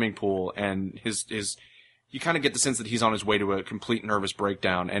a swimming pool, and his you kind of get the sense that he's on his way to a complete nervous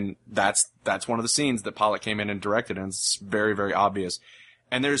breakdown, and that's one of the scenes that Pollack came in and directed, and it's very, very obvious.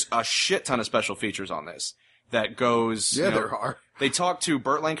 And there's a shit ton of special features on this that goes... Yeah, there are. They talk to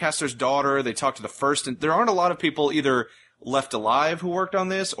Burt Lancaster's daughter, they talk to the first... And there aren't a lot of people either left alive who worked on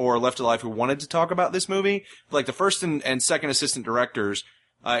this, or left alive who wanted to talk about this movie. Like, the first and second assistant directors,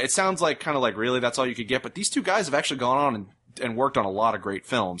 it sounds like kind of like, really, that's all you could get, but these two guys have actually gone on and worked on a lot of great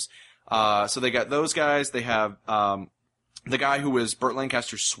films. So they got those guys. They have, the guy who was Burt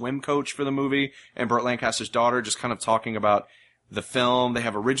Lancaster's swim coach for the movie, and Burt Lancaster's daughter, just kind of talking about the film. They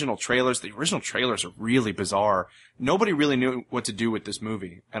have original trailers. The original trailers are really bizarre. Nobody really knew what to do with this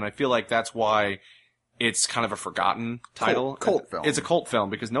movie, and I feel like that's why it's kind of a forgotten title. Cult film. It's a cult film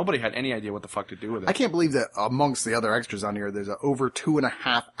because nobody had any idea what the fuck to do with it. I can't believe that amongst the other extras on here, there's a over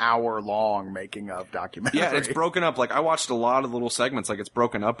 2.5 hour long making of documentary. Yeah, it's broken up. Like, I watched a lot of little segments, like it's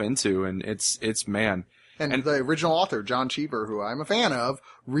broken up into, and it's man. And the original author, John Cheever, who I'm a fan of,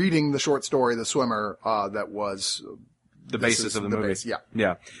 reading the short story, The Swimmer, that was the basis of the movie. Yeah.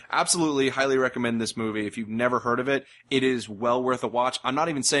 Yeah. Absolutely highly recommend this movie. If you've never heard of it, it is well worth a watch. I'm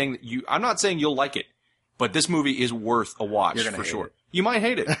not saying you'll like it, but this movie is worth a watch for sure. You might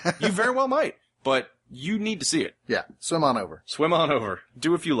hate it. You very well might, but you need to see it. Yeah. Swim on over. Swim on over.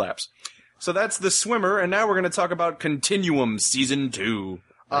 Do a few laps. So that's The Swimmer, and now we're going to talk about Continuum Season 2.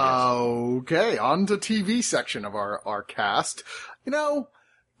 Okay, on to TV section of our cast. You know,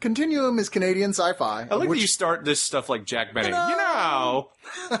 Continuum is Canadian sci-fi. I like that you start this stuff like Jack Benny. You know.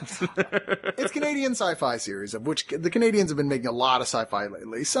 It's Canadian sci-fi series, of which the Canadians have been making a lot of sci-fi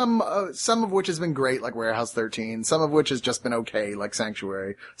lately. Some of which has been great, like Warehouse 13. Some of which has just been okay, like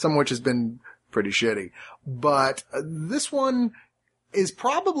Sanctuary. Some of which has been pretty shitty. But this one is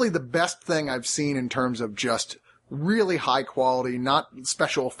probably the best thing I've seen in terms of just really high quality, not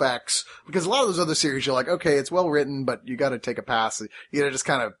special effects, because a lot of those other series you're like, okay, it's well written, but you gotta take a pass. You gotta just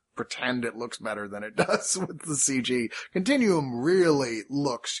kind of pretend it looks better than it does with the CG. Continuum really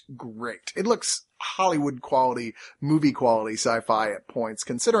looks great. It looks Hollywood quality, movie quality sci-fi at points.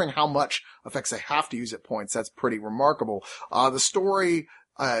 Considering how much effects they have to use at points, that's pretty remarkable. The story,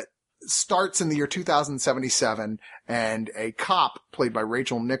 starts in the year 2077, and a cop played by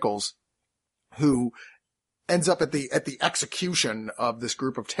Rachel Nichols, who ends up at the execution of this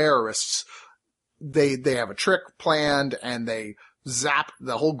group of terrorists. They have a trick planned, and they zap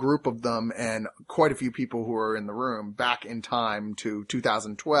the whole group of them and quite a few people who are in the room back in time to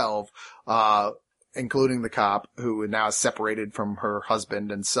 2012, including the cop, who now is separated from her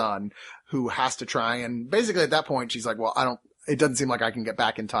husband and son, who has to try and basically at that point she's like, well, it doesn't seem like I can get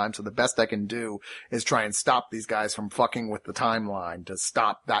back in time, so the best I can do is try and stop these guys from fucking with the timeline, to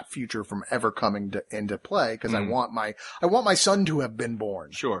stop that future from ever coming into play, because I want my son to have been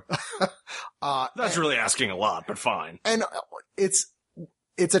born. Sure. That's really asking a lot, but fine. And it's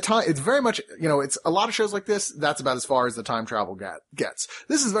very much, it's a lot of shows like this, that's about as far as the time travel gets.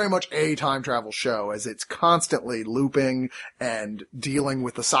 This is very much a time travel show, as it's constantly looping and dealing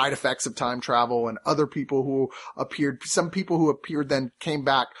with the side effects of time travel, and other people who appeared, some people who appeared then came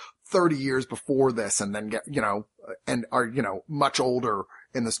back 30 years before this and then and are, much older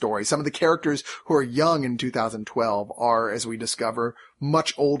in the story. Some of the characters who are young in 2012 are, as we discover,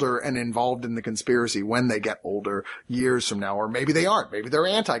 much older and involved in the conspiracy when they get older years from now. Or maybe they aren't. Maybe they're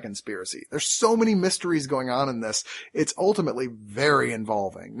anti-conspiracy. There's so many mysteries going on in this. It's ultimately very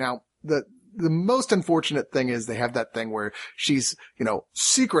involving. Now, the most unfortunate thing is they have that thing where she's,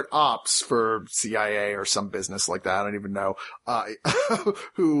 secret ops for CIA or some business like that. I don't even know,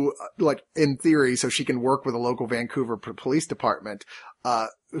 who, like, in theory, so she can work with a local Vancouver police department,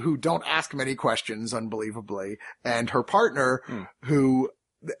 who don't ask many questions, unbelievably, and her partner, who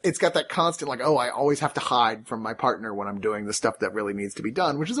it's got that constant, like, oh, I always have to hide from my partner when I'm doing the stuff that really needs to be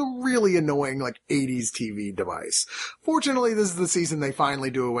done, which is a really annoying, like, 80s TV device. Fortunately, this is the season they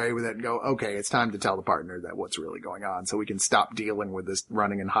finally do away with it and go, okay, it's time to tell the partner that what's really going on so we can stop dealing with this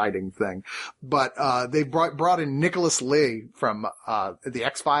running and hiding thing. But, they brought in Nicholas Lee from, the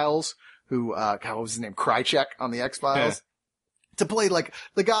X-Files, who, what was his name? Krychek on the X-Files. To play, like,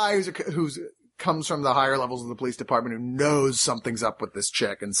 the guy who's comes from the higher levels of the police department who knows something's up with this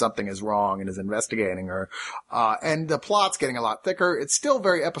chick and something is wrong and is investigating her. And the plot's getting a lot thicker. It's still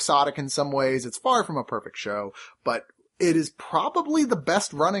very episodic in some ways. It's far from a perfect show, but it is probably the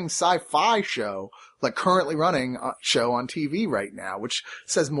best running sci-fi show, like currently running show on TV right now, which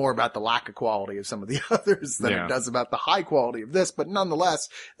says more about the lack of quality of some of the others than it does about the high quality of this. But nonetheless,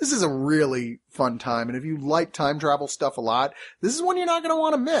 this is a really fun time. And if you like time travel stuff a lot, this is one you're not going to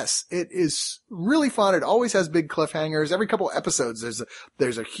want to miss. It is really fun. It always has big cliffhangers. Every couple episodes,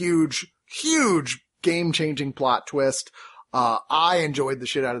 there's a huge game-changing plot twist. I enjoyed the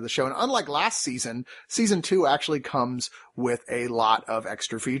shit out of the show. And unlike last season, season 2 actually comes with a lot of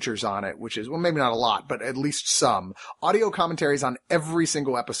extra features on it, which is, well, maybe not a lot, but at least some. Audio commentaries on every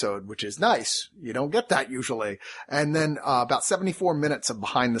single episode, which is nice. You don't get that usually. And then, about 74 minutes of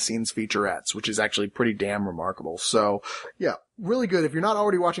behind the scenes featurettes, which is actually pretty damn remarkable. So, yeah, really good. If you're not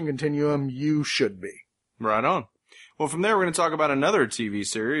already watching Continuum, you should be. Right on. Well, from there, we're going to talk about another TV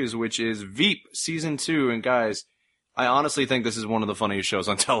series, which is Veep Season 2. And guys, I honestly think this is one of the funniest shows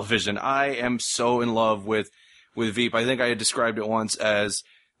on television. I am so in love with Veep. I think I had described it once as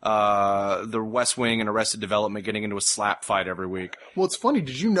the West Wing and Arrested Development getting into a slap fight every week. Well, it's funny.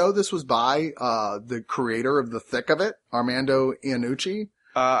 Did you know this was by the creator of The Thick of It, Armando Iannucci?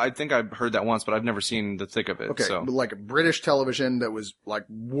 I think I've heard that once, but I've never seen The Thick of It. Okay, so. Like British television that was like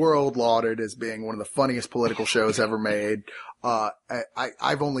world lauded as being one of the funniest political shows ever made.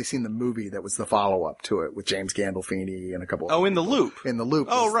 I've only seen the movie that was the follow up to it with James Gandolfini and a couple. Oh, In the Loop. In the Loop.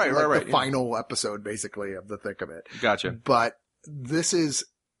 Oh, right. The final episode, basically, of The Thick of It. Gotcha. But this is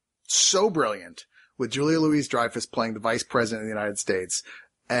so brilliant with Julia Louis-Dreyfus playing the Vice President of the United States,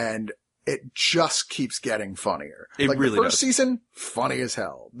 and it just keeps getting funnier. It like really the first does. season, funny as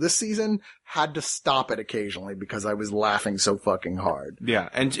hell. This season had to stop it occasionally because I was laughing so fucking hard. Yeah,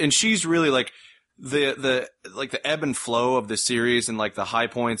 and she's really like the ebb and flow of the series and like the high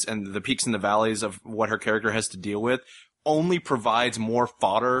points and the peaks and the valleys of what her character has to deal with only provides more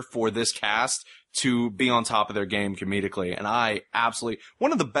fodder for this cast to be on top of their game comedically. And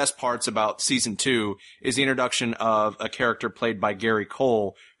one of the best parts about season 2 is the introduction of a character played by Gary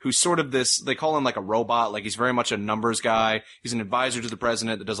Cole, who's sort of this, they call him like a robot, like he's very much a numbers guy. He's an advisor to the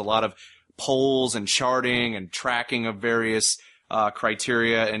president that does a lot of polls and charting and tracking of various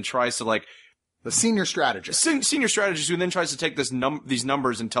criteria and tries to like, the senior strategist. Senior strategist who then tries to take these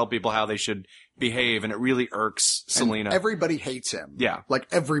numbers and tell people how they should behave, and it really irks Selena. And everybody hates him. Yeah. Like,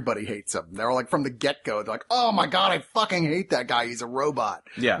 everybody hates him. They're like, from the get-go, they're like, oh my god, I fucking hate that guy, he's a robot.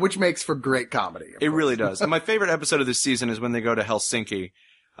 Yeah. Which makes for great comedy. It really does. And my favorite episode of this season is when they go to Helsinki.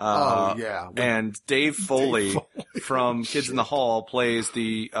 Oh, yeah. And Dave Foley from Kids in the Hall plays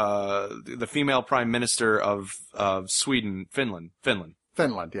the female prime minister of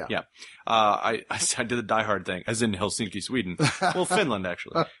Finland, yeah. Yeah. I did the Die Hard thing, as in Helsinki, Sweden. Well, Finland,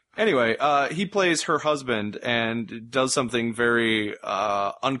 actually. Anyway, he plays her husband and does something very,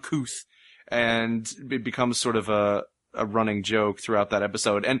 uncouth, and it becomes sort of a running joke throughout that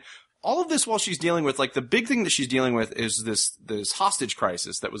episode. And all of this while she's dealing with, like, the big thing that she's dealing with is this hostage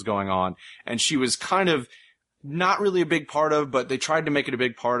crisis that was going on. And she was kind of not really a big part of, but they tried to make it a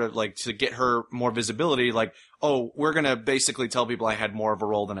big part of, like, to get her more visibility, like, oh, we're gonna basically tell people I had more of a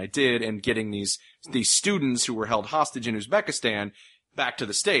role than I did in getting these students who were held hostage in Uzbekistan back to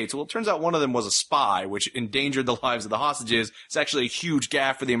the States. Well, it turns out one of them was a spy, which endangered the lives of the hostages. It's actually a huge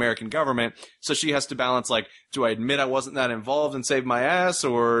gaffe for the American government. So she has to balance, like, do I admit I wasn't that involved and save my ass,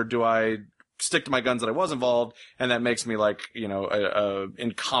 or do I stick to my guns that I was involved? And that makes me, like, you know, a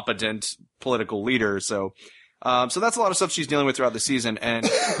incompetent political leader. So that's a lot of stuff she's dealing with throughout the season. And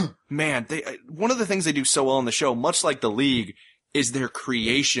man, one of the things they do so well in the show, much like The League, is their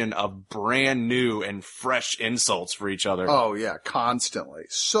creation of brand new and fresh insults for each other. Oh yeah, constantly.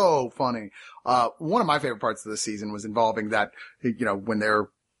 So funny. One of my favorite parts of the season was involving that, you know, when they're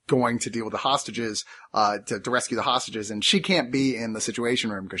going to deal with the hostages, to rescue the hostages, and she can't be in the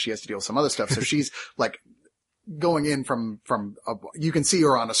Situation Room because she has to deal with some other stuff. So she's like going in from you can see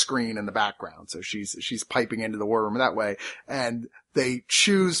her on a screen in the background. So she's piping into the war room that way. And they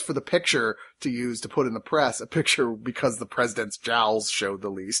choose for the picture to use to put in the press a picture because the president's jowls showed the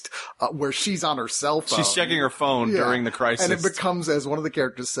least, where she's on her cell phone. She's checking her phone during the crisis. And it becomes, as one of the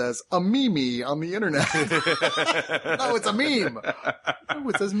characters says, a meme on the internet. No, it's a meme. No,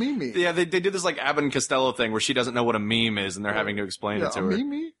 it says meme. Yeah, they do this like Abbott and Costello thing where she doesn't know what a meme is and they're having to explain it to her.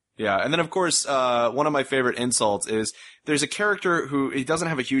 Meme? Yeah, and then of course, one of my favorite insults is there's a character who, he doesn't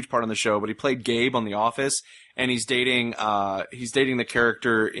have a huge part on the show, but he played Gabe on The Office, and he's dating the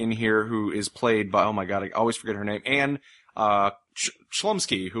character in here who is played by, oh my god, I always forget her name, Anne,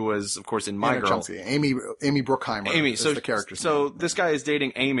 Chlumsky, who was, of course, in My Girl. Chomsky. Amy Bruckheimer. Amy, is the character. So this guy is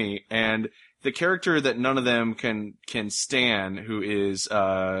dating Amy, and the character that none of them can stand, who is,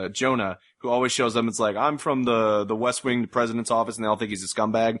 Jonah, who always shows up, it's like, I'm from the West Wing, the president's office, and they all think he's a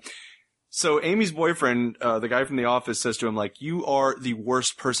scumbag. So Amy's boyfriend, the guy from The Office, says to him, like, you are the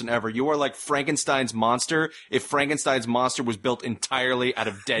worst person ever. You are like Frankenstein's monster if Frankenstein's monster was built entirely out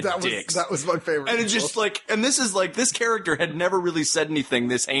of dead dicks. That was my favorite. And it's just like, and this is like, this character had never really said anything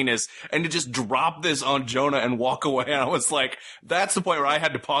this heinous, and to just drop this on Jonah and walk away, and I was like, that's the point where I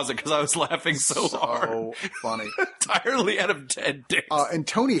had to pause it because I was laughing so hard. So funny. Entirely out of dead dicks. And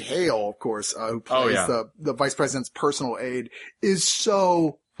Tony Hale, of course, who plays the vice president's personal aide, is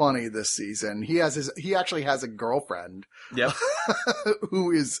so funny this season. He actually has a girlfriend. Yep.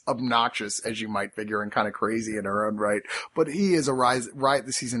 Who is obnoxious, as you might figure, and kind of crazy in her own right. But he is a riot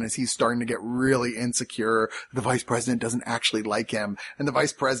this season as he's starting to get really insecure. The vice president doesn't actually like him. And the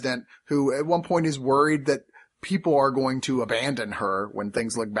vice president, who at one point is worried that people are going to abandon her when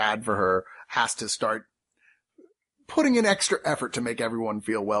things look bad for her, has to start putting in extra effort to make everyone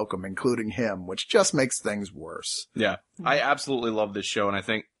feel welcome, including him, which just makes things worse. Yeah. I absolutely love this show, and I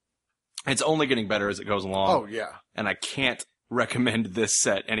think it's only getting better as it goes along. Oh, yeah. And I can't recommend this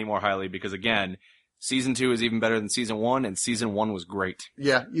set any more highly because, again, season 2 is even better than season 1, and season 1 was great.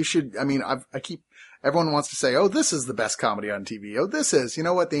 Yeah, you should. I mean, everyone wants to say, oh, this is the best comedy on TV. Oh, this is. You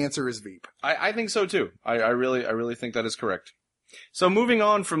know what? The answer is Veep. I think so, too. I really think that is correct. So moving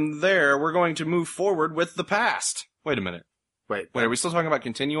on from there, we're going to move forward with The Past. Wait a minute. Wait, are we still talking about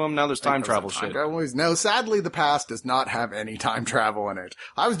Continuum? Now there's time travel shit. No, sadly, The Past does not have any time travel in it.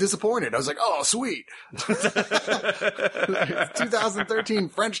 I was disappointed. I was like, oh, sweet. 2013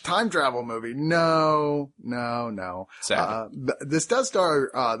 French time travel movie. No. Sad. This does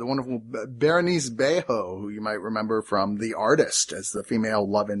star the wonderful Berenice Bejo, who you might remember from The Artist as the female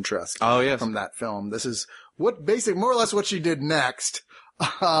love interest. Oh, yes. From that film. This is more or less what she did next.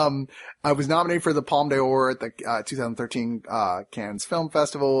 I was nominated for the Palme d'Or at the 2013 Cannes Film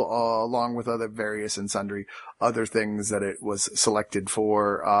Festival, along with other various and sundry other things that it was selected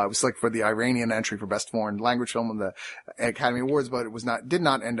for. It was selected for the Iranian entry for Best Foreign Language Film in the Academy Awards, but it did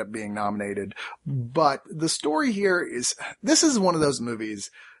not end up being nominated. But the story here this is one of those movies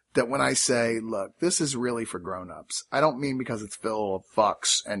that when I say, look, this is really for grown-ups, I don't mean because it's full of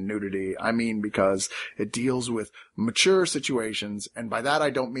fucks and nudity. I mean because it deals with mature situations. And by that, I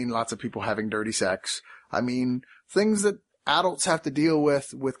don't mean lots of people having dirty sex. I mean things that adults have to deal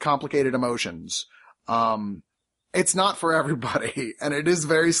with complicated emotions. It's not for everybody, and it is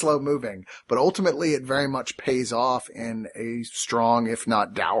very slow moving, but ultimately it very much pays off in a strong, if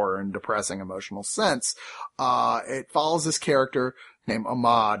not dour and depressing emotional sense. It follows this character named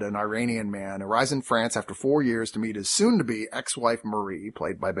Ahmad, an Iranian man, arrives in France after 4 years to meet his soon-to-be ex-wife Marie,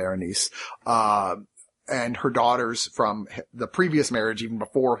 played by Berenice, and her daughters from the previous marriage even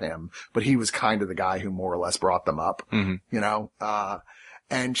before him, but he was kind of the guy who more or less brought them up, you know,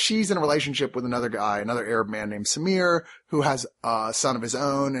 and she's in a relationship with another guy, another Arab man named Samir, who has a son of his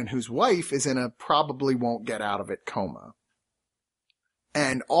own and whose wife is in a probably won't get out of it coma.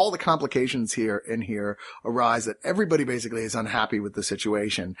 And all the complications here arise that everybody basically is unhappy with the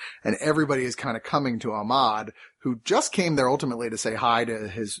situation, and everybody is kind of coming to Ahmad, who just came there ultimately to say hi to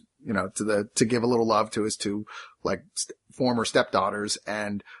his, you know, to give a little love to his two, former stepdaughters,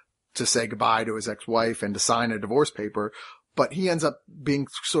 and to say goodbye to his ex-wife and to sign a divorce paper. But he ends up being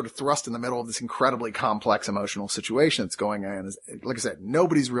sort of thrust in the middle of this incredibly complex emotional situation that's going on. Like I said,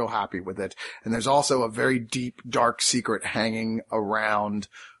 nobody's real happy with it. And there's also a very deep, dark secret hanging around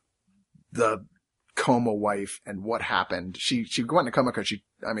the coma wife and what happened. She went into coma because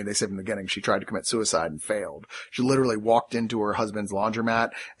they said from the beginning, she tried to commit suicide and failed. She literally walked into her husband's laundromat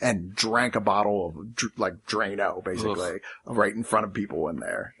and drank a bottle of Drano, basically, right in front of people in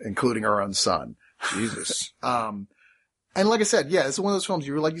there, including her own son. Jesus. And like I said, yeah, it's one of those films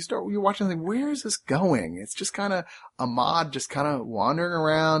you're watching and think, where is this going? It's just kind of Ahmad just kind of wandering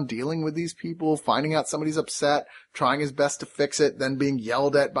around, dealing with these people, finding out somebody's upset, trying his best to fix it, then being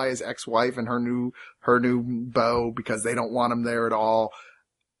yelled at by his ex-wife and her new beau because they don't want him there at all.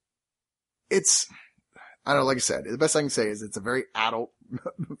 I don't know, like I said, the best I can say is it's a very adult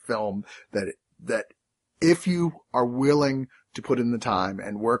film that if you are willing to put in the time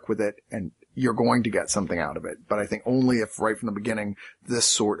and work with it, and you're going to get something out of it. But I think only if right from the beginning, this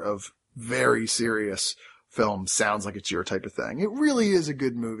sort of very serious film sounds like it's your type of thing. It really is a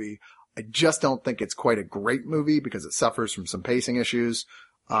good movie. I just don't think it's quite a great movie because it suffers from some pacing issues,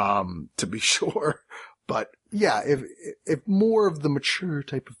 to be sure. But yeah, if more of the mature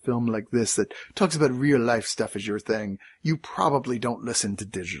type of film like this that talks about real life stuff is your thing, you probably don't listen to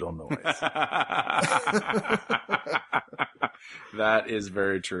Digital Noise. That is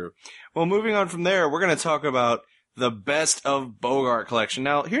very true. Well, moving on from there, we're going to talk about the Best of Bogart collection.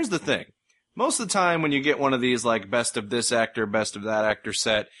 Now, here's the thing. Most of the time when you get one of these, like, best of this actor, best of that actor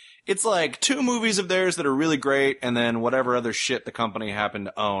set, it's like 2 movies of theirs that are really great and then whatever other shit the company happened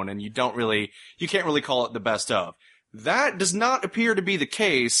to own, and you can't really call it the best of. That does not appear to be the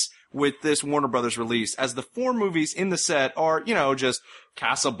case with this Warner Brothers release, as the 4 movies in the set are, just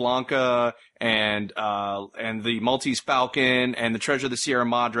Casablanca and the Maltese Falcon and the Treasure of the Sierra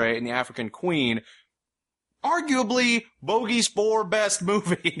Madre and the African Queen. Arguably Bogey's 4 best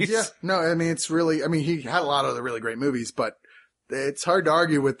movies. Yeah, no, I mean, he had a lot of the really great movies, but it's hard to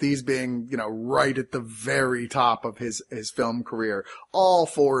argue with these being, right at the very top of his film career. All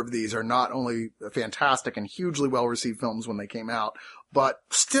 4 of these are not only fantastic and hugely well-received films when they came out, but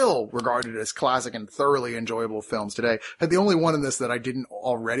still regarded as classic and thoroughly enjoyable films today. And the only one in this that I didn't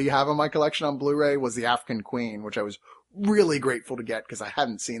already have in my collection on Blu-ray was The African Queen, which I was really grateful to get because I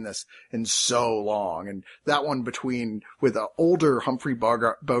hadn't seen this in so long. And that one with an older Humphrey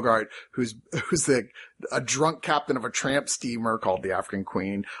Bogart, who's a drunk captain of a tramp steamer called the African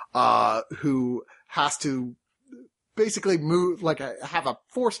Queen, who has to basically have a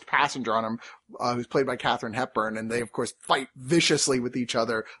forced passenger on him, who's played by Katharine Hepburn, and they of course fight viciously with each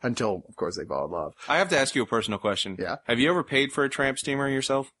other until of course they fall in love. I have to ask you a personal question. Yeah. Have you ever paid for a tramp steamer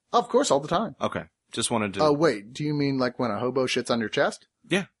yourself? Of course, all the time. Okay. Just wanted to... Oh, wait. Do you mean like when a hobo shits on your chest?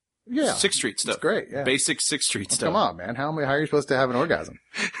 Yeah. Yeah. 6th Street stuff. That's great, yeah. Basic 6th Street stuff. Come on, man. How are you supposed to have an orgasm?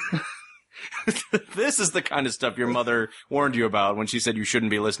 This is the kind of stuff your mother warned you about when she said you shouldn't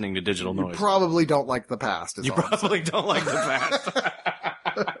be listening to Digital Noise. You probably don't like the past. You probably don't like the past.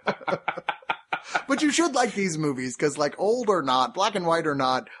 But you should like these movies because, like, old or not, black and white or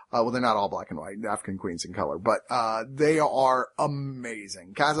not, well, they're not all black and white. African Queen's in color, but they are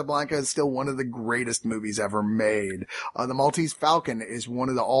amazing. Casablanca is still one of the greatest movies ever made. The Maltese Falcon is one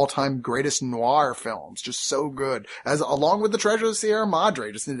of the all-time greatest noir films. Just so good. Along with the Treasure of the Sierra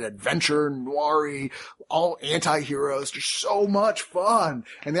Madre, just an adventure, noir-y, all anti-heroes, just so much fun.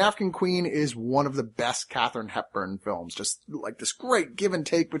 And The African Queen is one of the best Katharine Hepburn films. Just like this great give and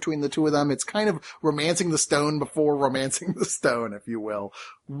take between the two of them. It's kind of romancing the stone before romancing the stone, if you will.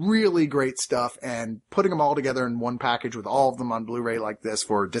 Really great stuff, and putting them all together in one package with all of them on Blu-ray like this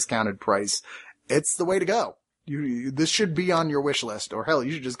for a discounted price, it's the way to go. This should be on your wish list, or hell,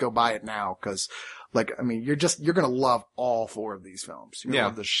 you should just go buy it now, because, you're gonna love all 4 of these films. You're gonna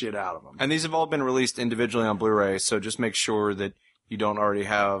love the shit out of them. And these have all been released individually on Blu-ray, so just make sure that you don't already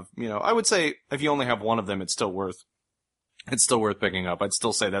have, I would say if you only have one of them, it's still worth picking up. I'd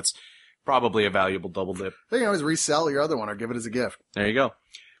still say that's probably a valuable double dip. You can always resell your other one or give it as a gift. There you go.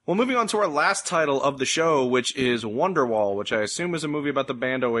 Well, moving on to our last title of the show, which is Wonderwall, which I assume is a movie about the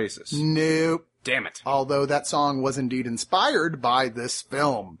band Oasis. Nope. Damn it. Although that song was indeed inspired by this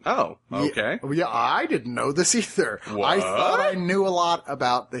film. Oh, okay. Yeah, I didn't know this either. What? I thought I knew a lot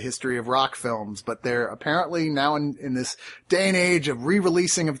about the history of rock films, but they're apparently now in this day and age of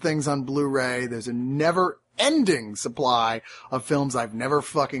re-releasing of things on Blu-ray, there's a never-ending supply of films I've never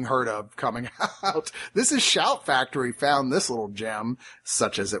fucking heard of coming out. This is Shout Factory found this little gem,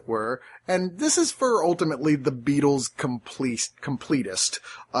 such as it were, and this is for ultimately the Beatles completist,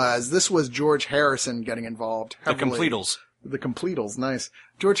 as this was George Harrison getting involved heavily. The Completals, nice.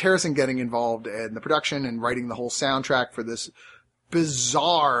 George Harrison getting involved in the production and writing the whole soundtrack for this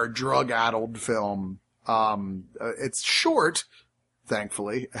bizarre drug-addled film. It's short,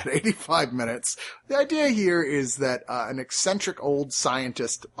 thankfully, at 85 minutes. The idea here is that an eccentric old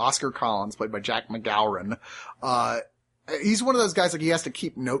scientist, Oscar Collins, played by Jack McGowran, he's one of those guys, like, he has to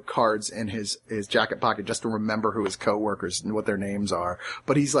keep note cards in his jacket pocket just to remember who his coworkers and what their names are.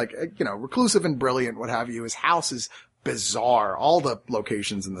 But he's like, reclusive and brilliant, what have you. His house is bizarre. All the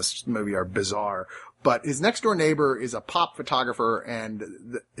locations in this movie are bizarre. But his next door neighbor is a pop photographer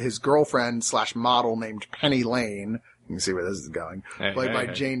and his girlfriend / model named Penny Lane. You can see where this is going. Played by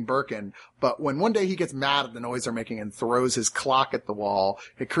Jane Birkin. But when one day he gets mad at the noise they're making and throws his clock at the wall,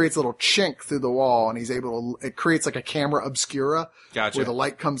 it creates a little chink through the wall, and it creates like a camera obscura. Gotcha. Where the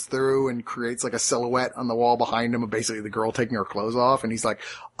light comes through and creates like a silhouette on the wall behind him of basically the girl taking her clothes off. And he's like,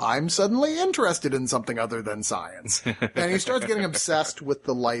 I'm suddenly interested in something other than science. And he starts getting obsessed with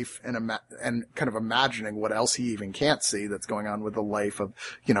the life and kind of imagining what else he even can't see that's going on with the life of,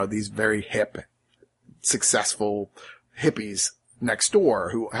 these very hip, successful hippies next door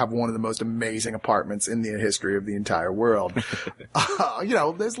who have one of the most amazing apartments in the history of the entire world.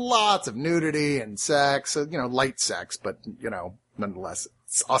 There's lots of nudity and sex, light sex, but, nonetheless,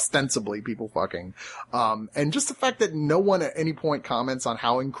 it's ostensibly people fucking. And just the fact that no one at any point comments on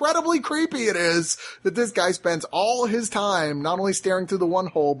how incredibly creepy it is that this guy spends all his time not only staring through the one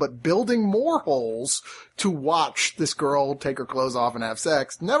hole, but building more holes to watch this girl take her clothes off and have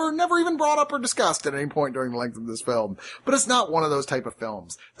sex. Never even brought up or discussed at any point during the length of this film. But it's not one of those type of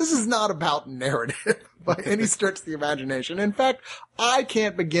films. This is not about narrative by any stretch of the imagination. In fact, I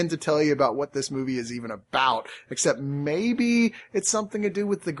can't begin to tell you about what this movie is even about, except maybe it's something to do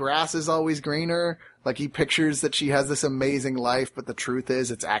with the grass is always greener. Like he pictures that she has this amazing life, but the truth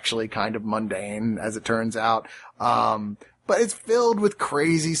is it's actually kind of mundane, as it turns out. But it's filled with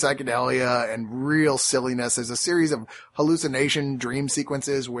crazy psychedelia and real silliness. There's a series of hallucination dream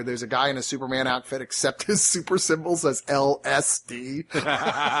sequences where there's a guy in a Superman outfit, except his super symbol says LSD,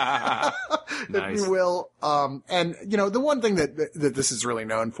 if you will. And the one thing that this is really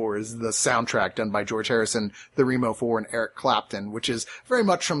known for is the soundtrack done by George Harrison, the Remo 4, and Eric Clapton, which is very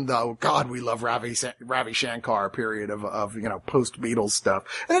much from the, oh God, we love Ravi Shankar period of post Beatles stuff.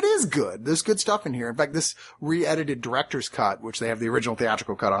 And it is good. There's good stuff in here. In fact, this re-edited director's cut, which they have the original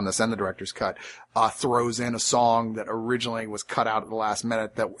theatrical cut on this and the director's cut, throws in a song that originally was cut out at the last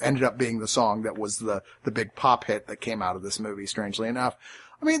minute that ended up being the song that was the big pop hit that came out of this movie, strangely enough.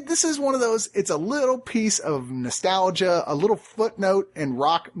 I mean, this is one of those, it's a little piece of nostalgia, a little footnote in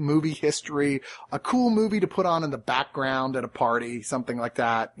rock movie history, a cool movie to put on in the background at a party, something like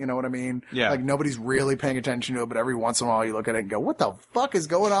that. You know what I mean? Yeah. Like nobody's really paying attention to it, but every once in a while you look at it and go, what the fuck is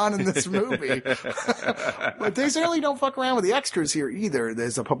going on in this movie? But they certainly don't fuck around with the extras here either.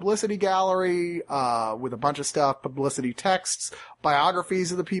 There's a publicity gallery, with a bunch of stuff, publicity texts,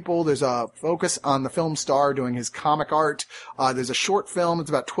 biographies of the people. There's a focus on the film star doing his comic art. There's a short film.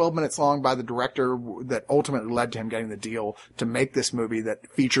 It's about 12 minutes long by the director that ultimately led to him getting the deal to make this movie that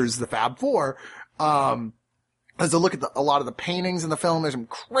features the Fab Four. As a look at a lot of the paintings in the film, there's some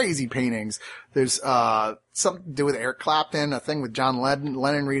crazy paintings. There's, something to do with Eric Clapton, a thing with John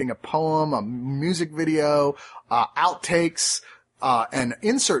Lennon reading a poem, a music video, outtakes, an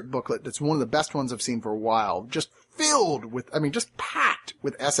insert booklet that's one of the best ones I've seen for a while. Just filled with, just packed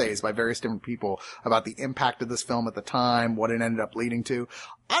with essays by various different people about the impact of this film at the time, what it ended up leading to.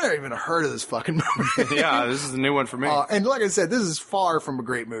 I never even heard of this fucking movie. Yeah, this is a new one for me. And like I said, this is far from a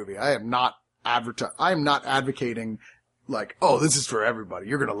great movie. I am not advocating like, oh, this is for everybody.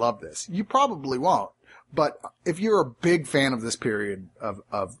 You're going to love this. You probably won't. But if you're a big fan of this period of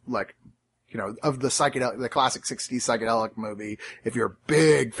the classic 60s psychedelic movie, if you're a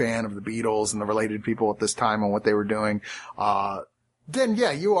big fan of the Beatles and the related people at this time and what they were doing, then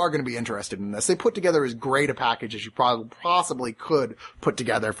yeah, you are going to be interested in this. They put together as great a package as you possibly could put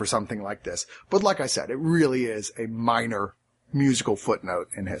together for something like this. But like I said, it really is a minor musical footnote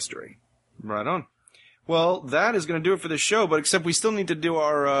in history. Right on. Well, that is going to do it for the show, but except we still need to do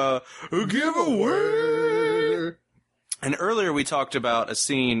our giveaway. And earlier we talked about a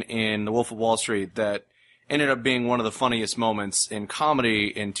scene in The Wolf of Wall Street that ended up being one of the funniest moments in comedy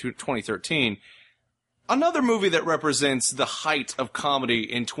in 2013. Another movie that represents the height of comedy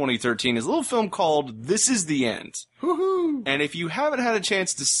in 2013 is a little film called This Is the End. Woohoo! And if you haven't had a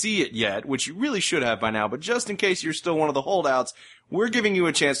chance to see it yet, which you really should have by now, but just in case you're still one of the holdouts, we're giving you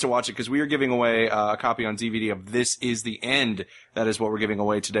a chance to watch it because we are giving away a copy on DVD of This Is the End. That is what we're giving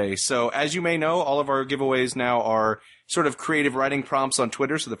away today. So as you may know, all of our giveaways now are sort of creative writing prompts on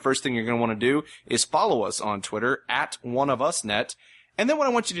Twitter. So the first thing you're going to want to do is follow us on Twitter at OneOfUsNet. And then what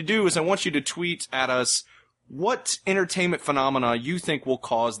I want you to do is I want you to tweet at us what entertainment phenomena you think will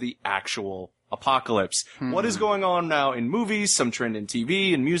cause the actual apocalypse. What is going on now in movies, some trend in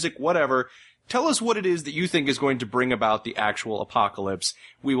TV and music, whatever. Tell us what it is that you think is going to bring about the actual apocalypse.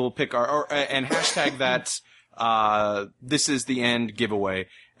 We will pick and hashtag that, This Is the End giveaway.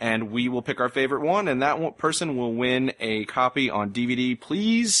 And we will pick our favorite one, and that person will win a copy on DVD.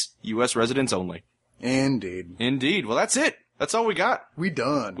 Please, U.S. residents only. Indeed. Indeed. Well, that's it. That's all we got. We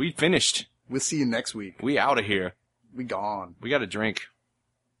done. We finished. We'll see you next week. We out of here. We gone. We got a drink.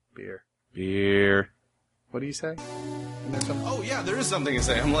 Beer. What do you say? Oh yeah, there is something to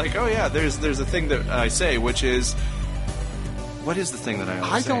say. I'm like, oh yeah, there's a thing that I say, which is, what is the thing that I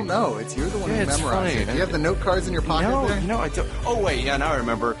always say? I don't know. You're the one who it's memorized funny. it. Do you have the note cards in your pocket there? No, I don't. Oh wait, yeah, now I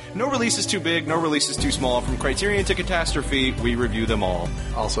remember. No release is too big, no release is too small. From Criterion to Catastrophe, we review them all.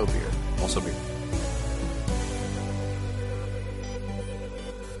 Also beer.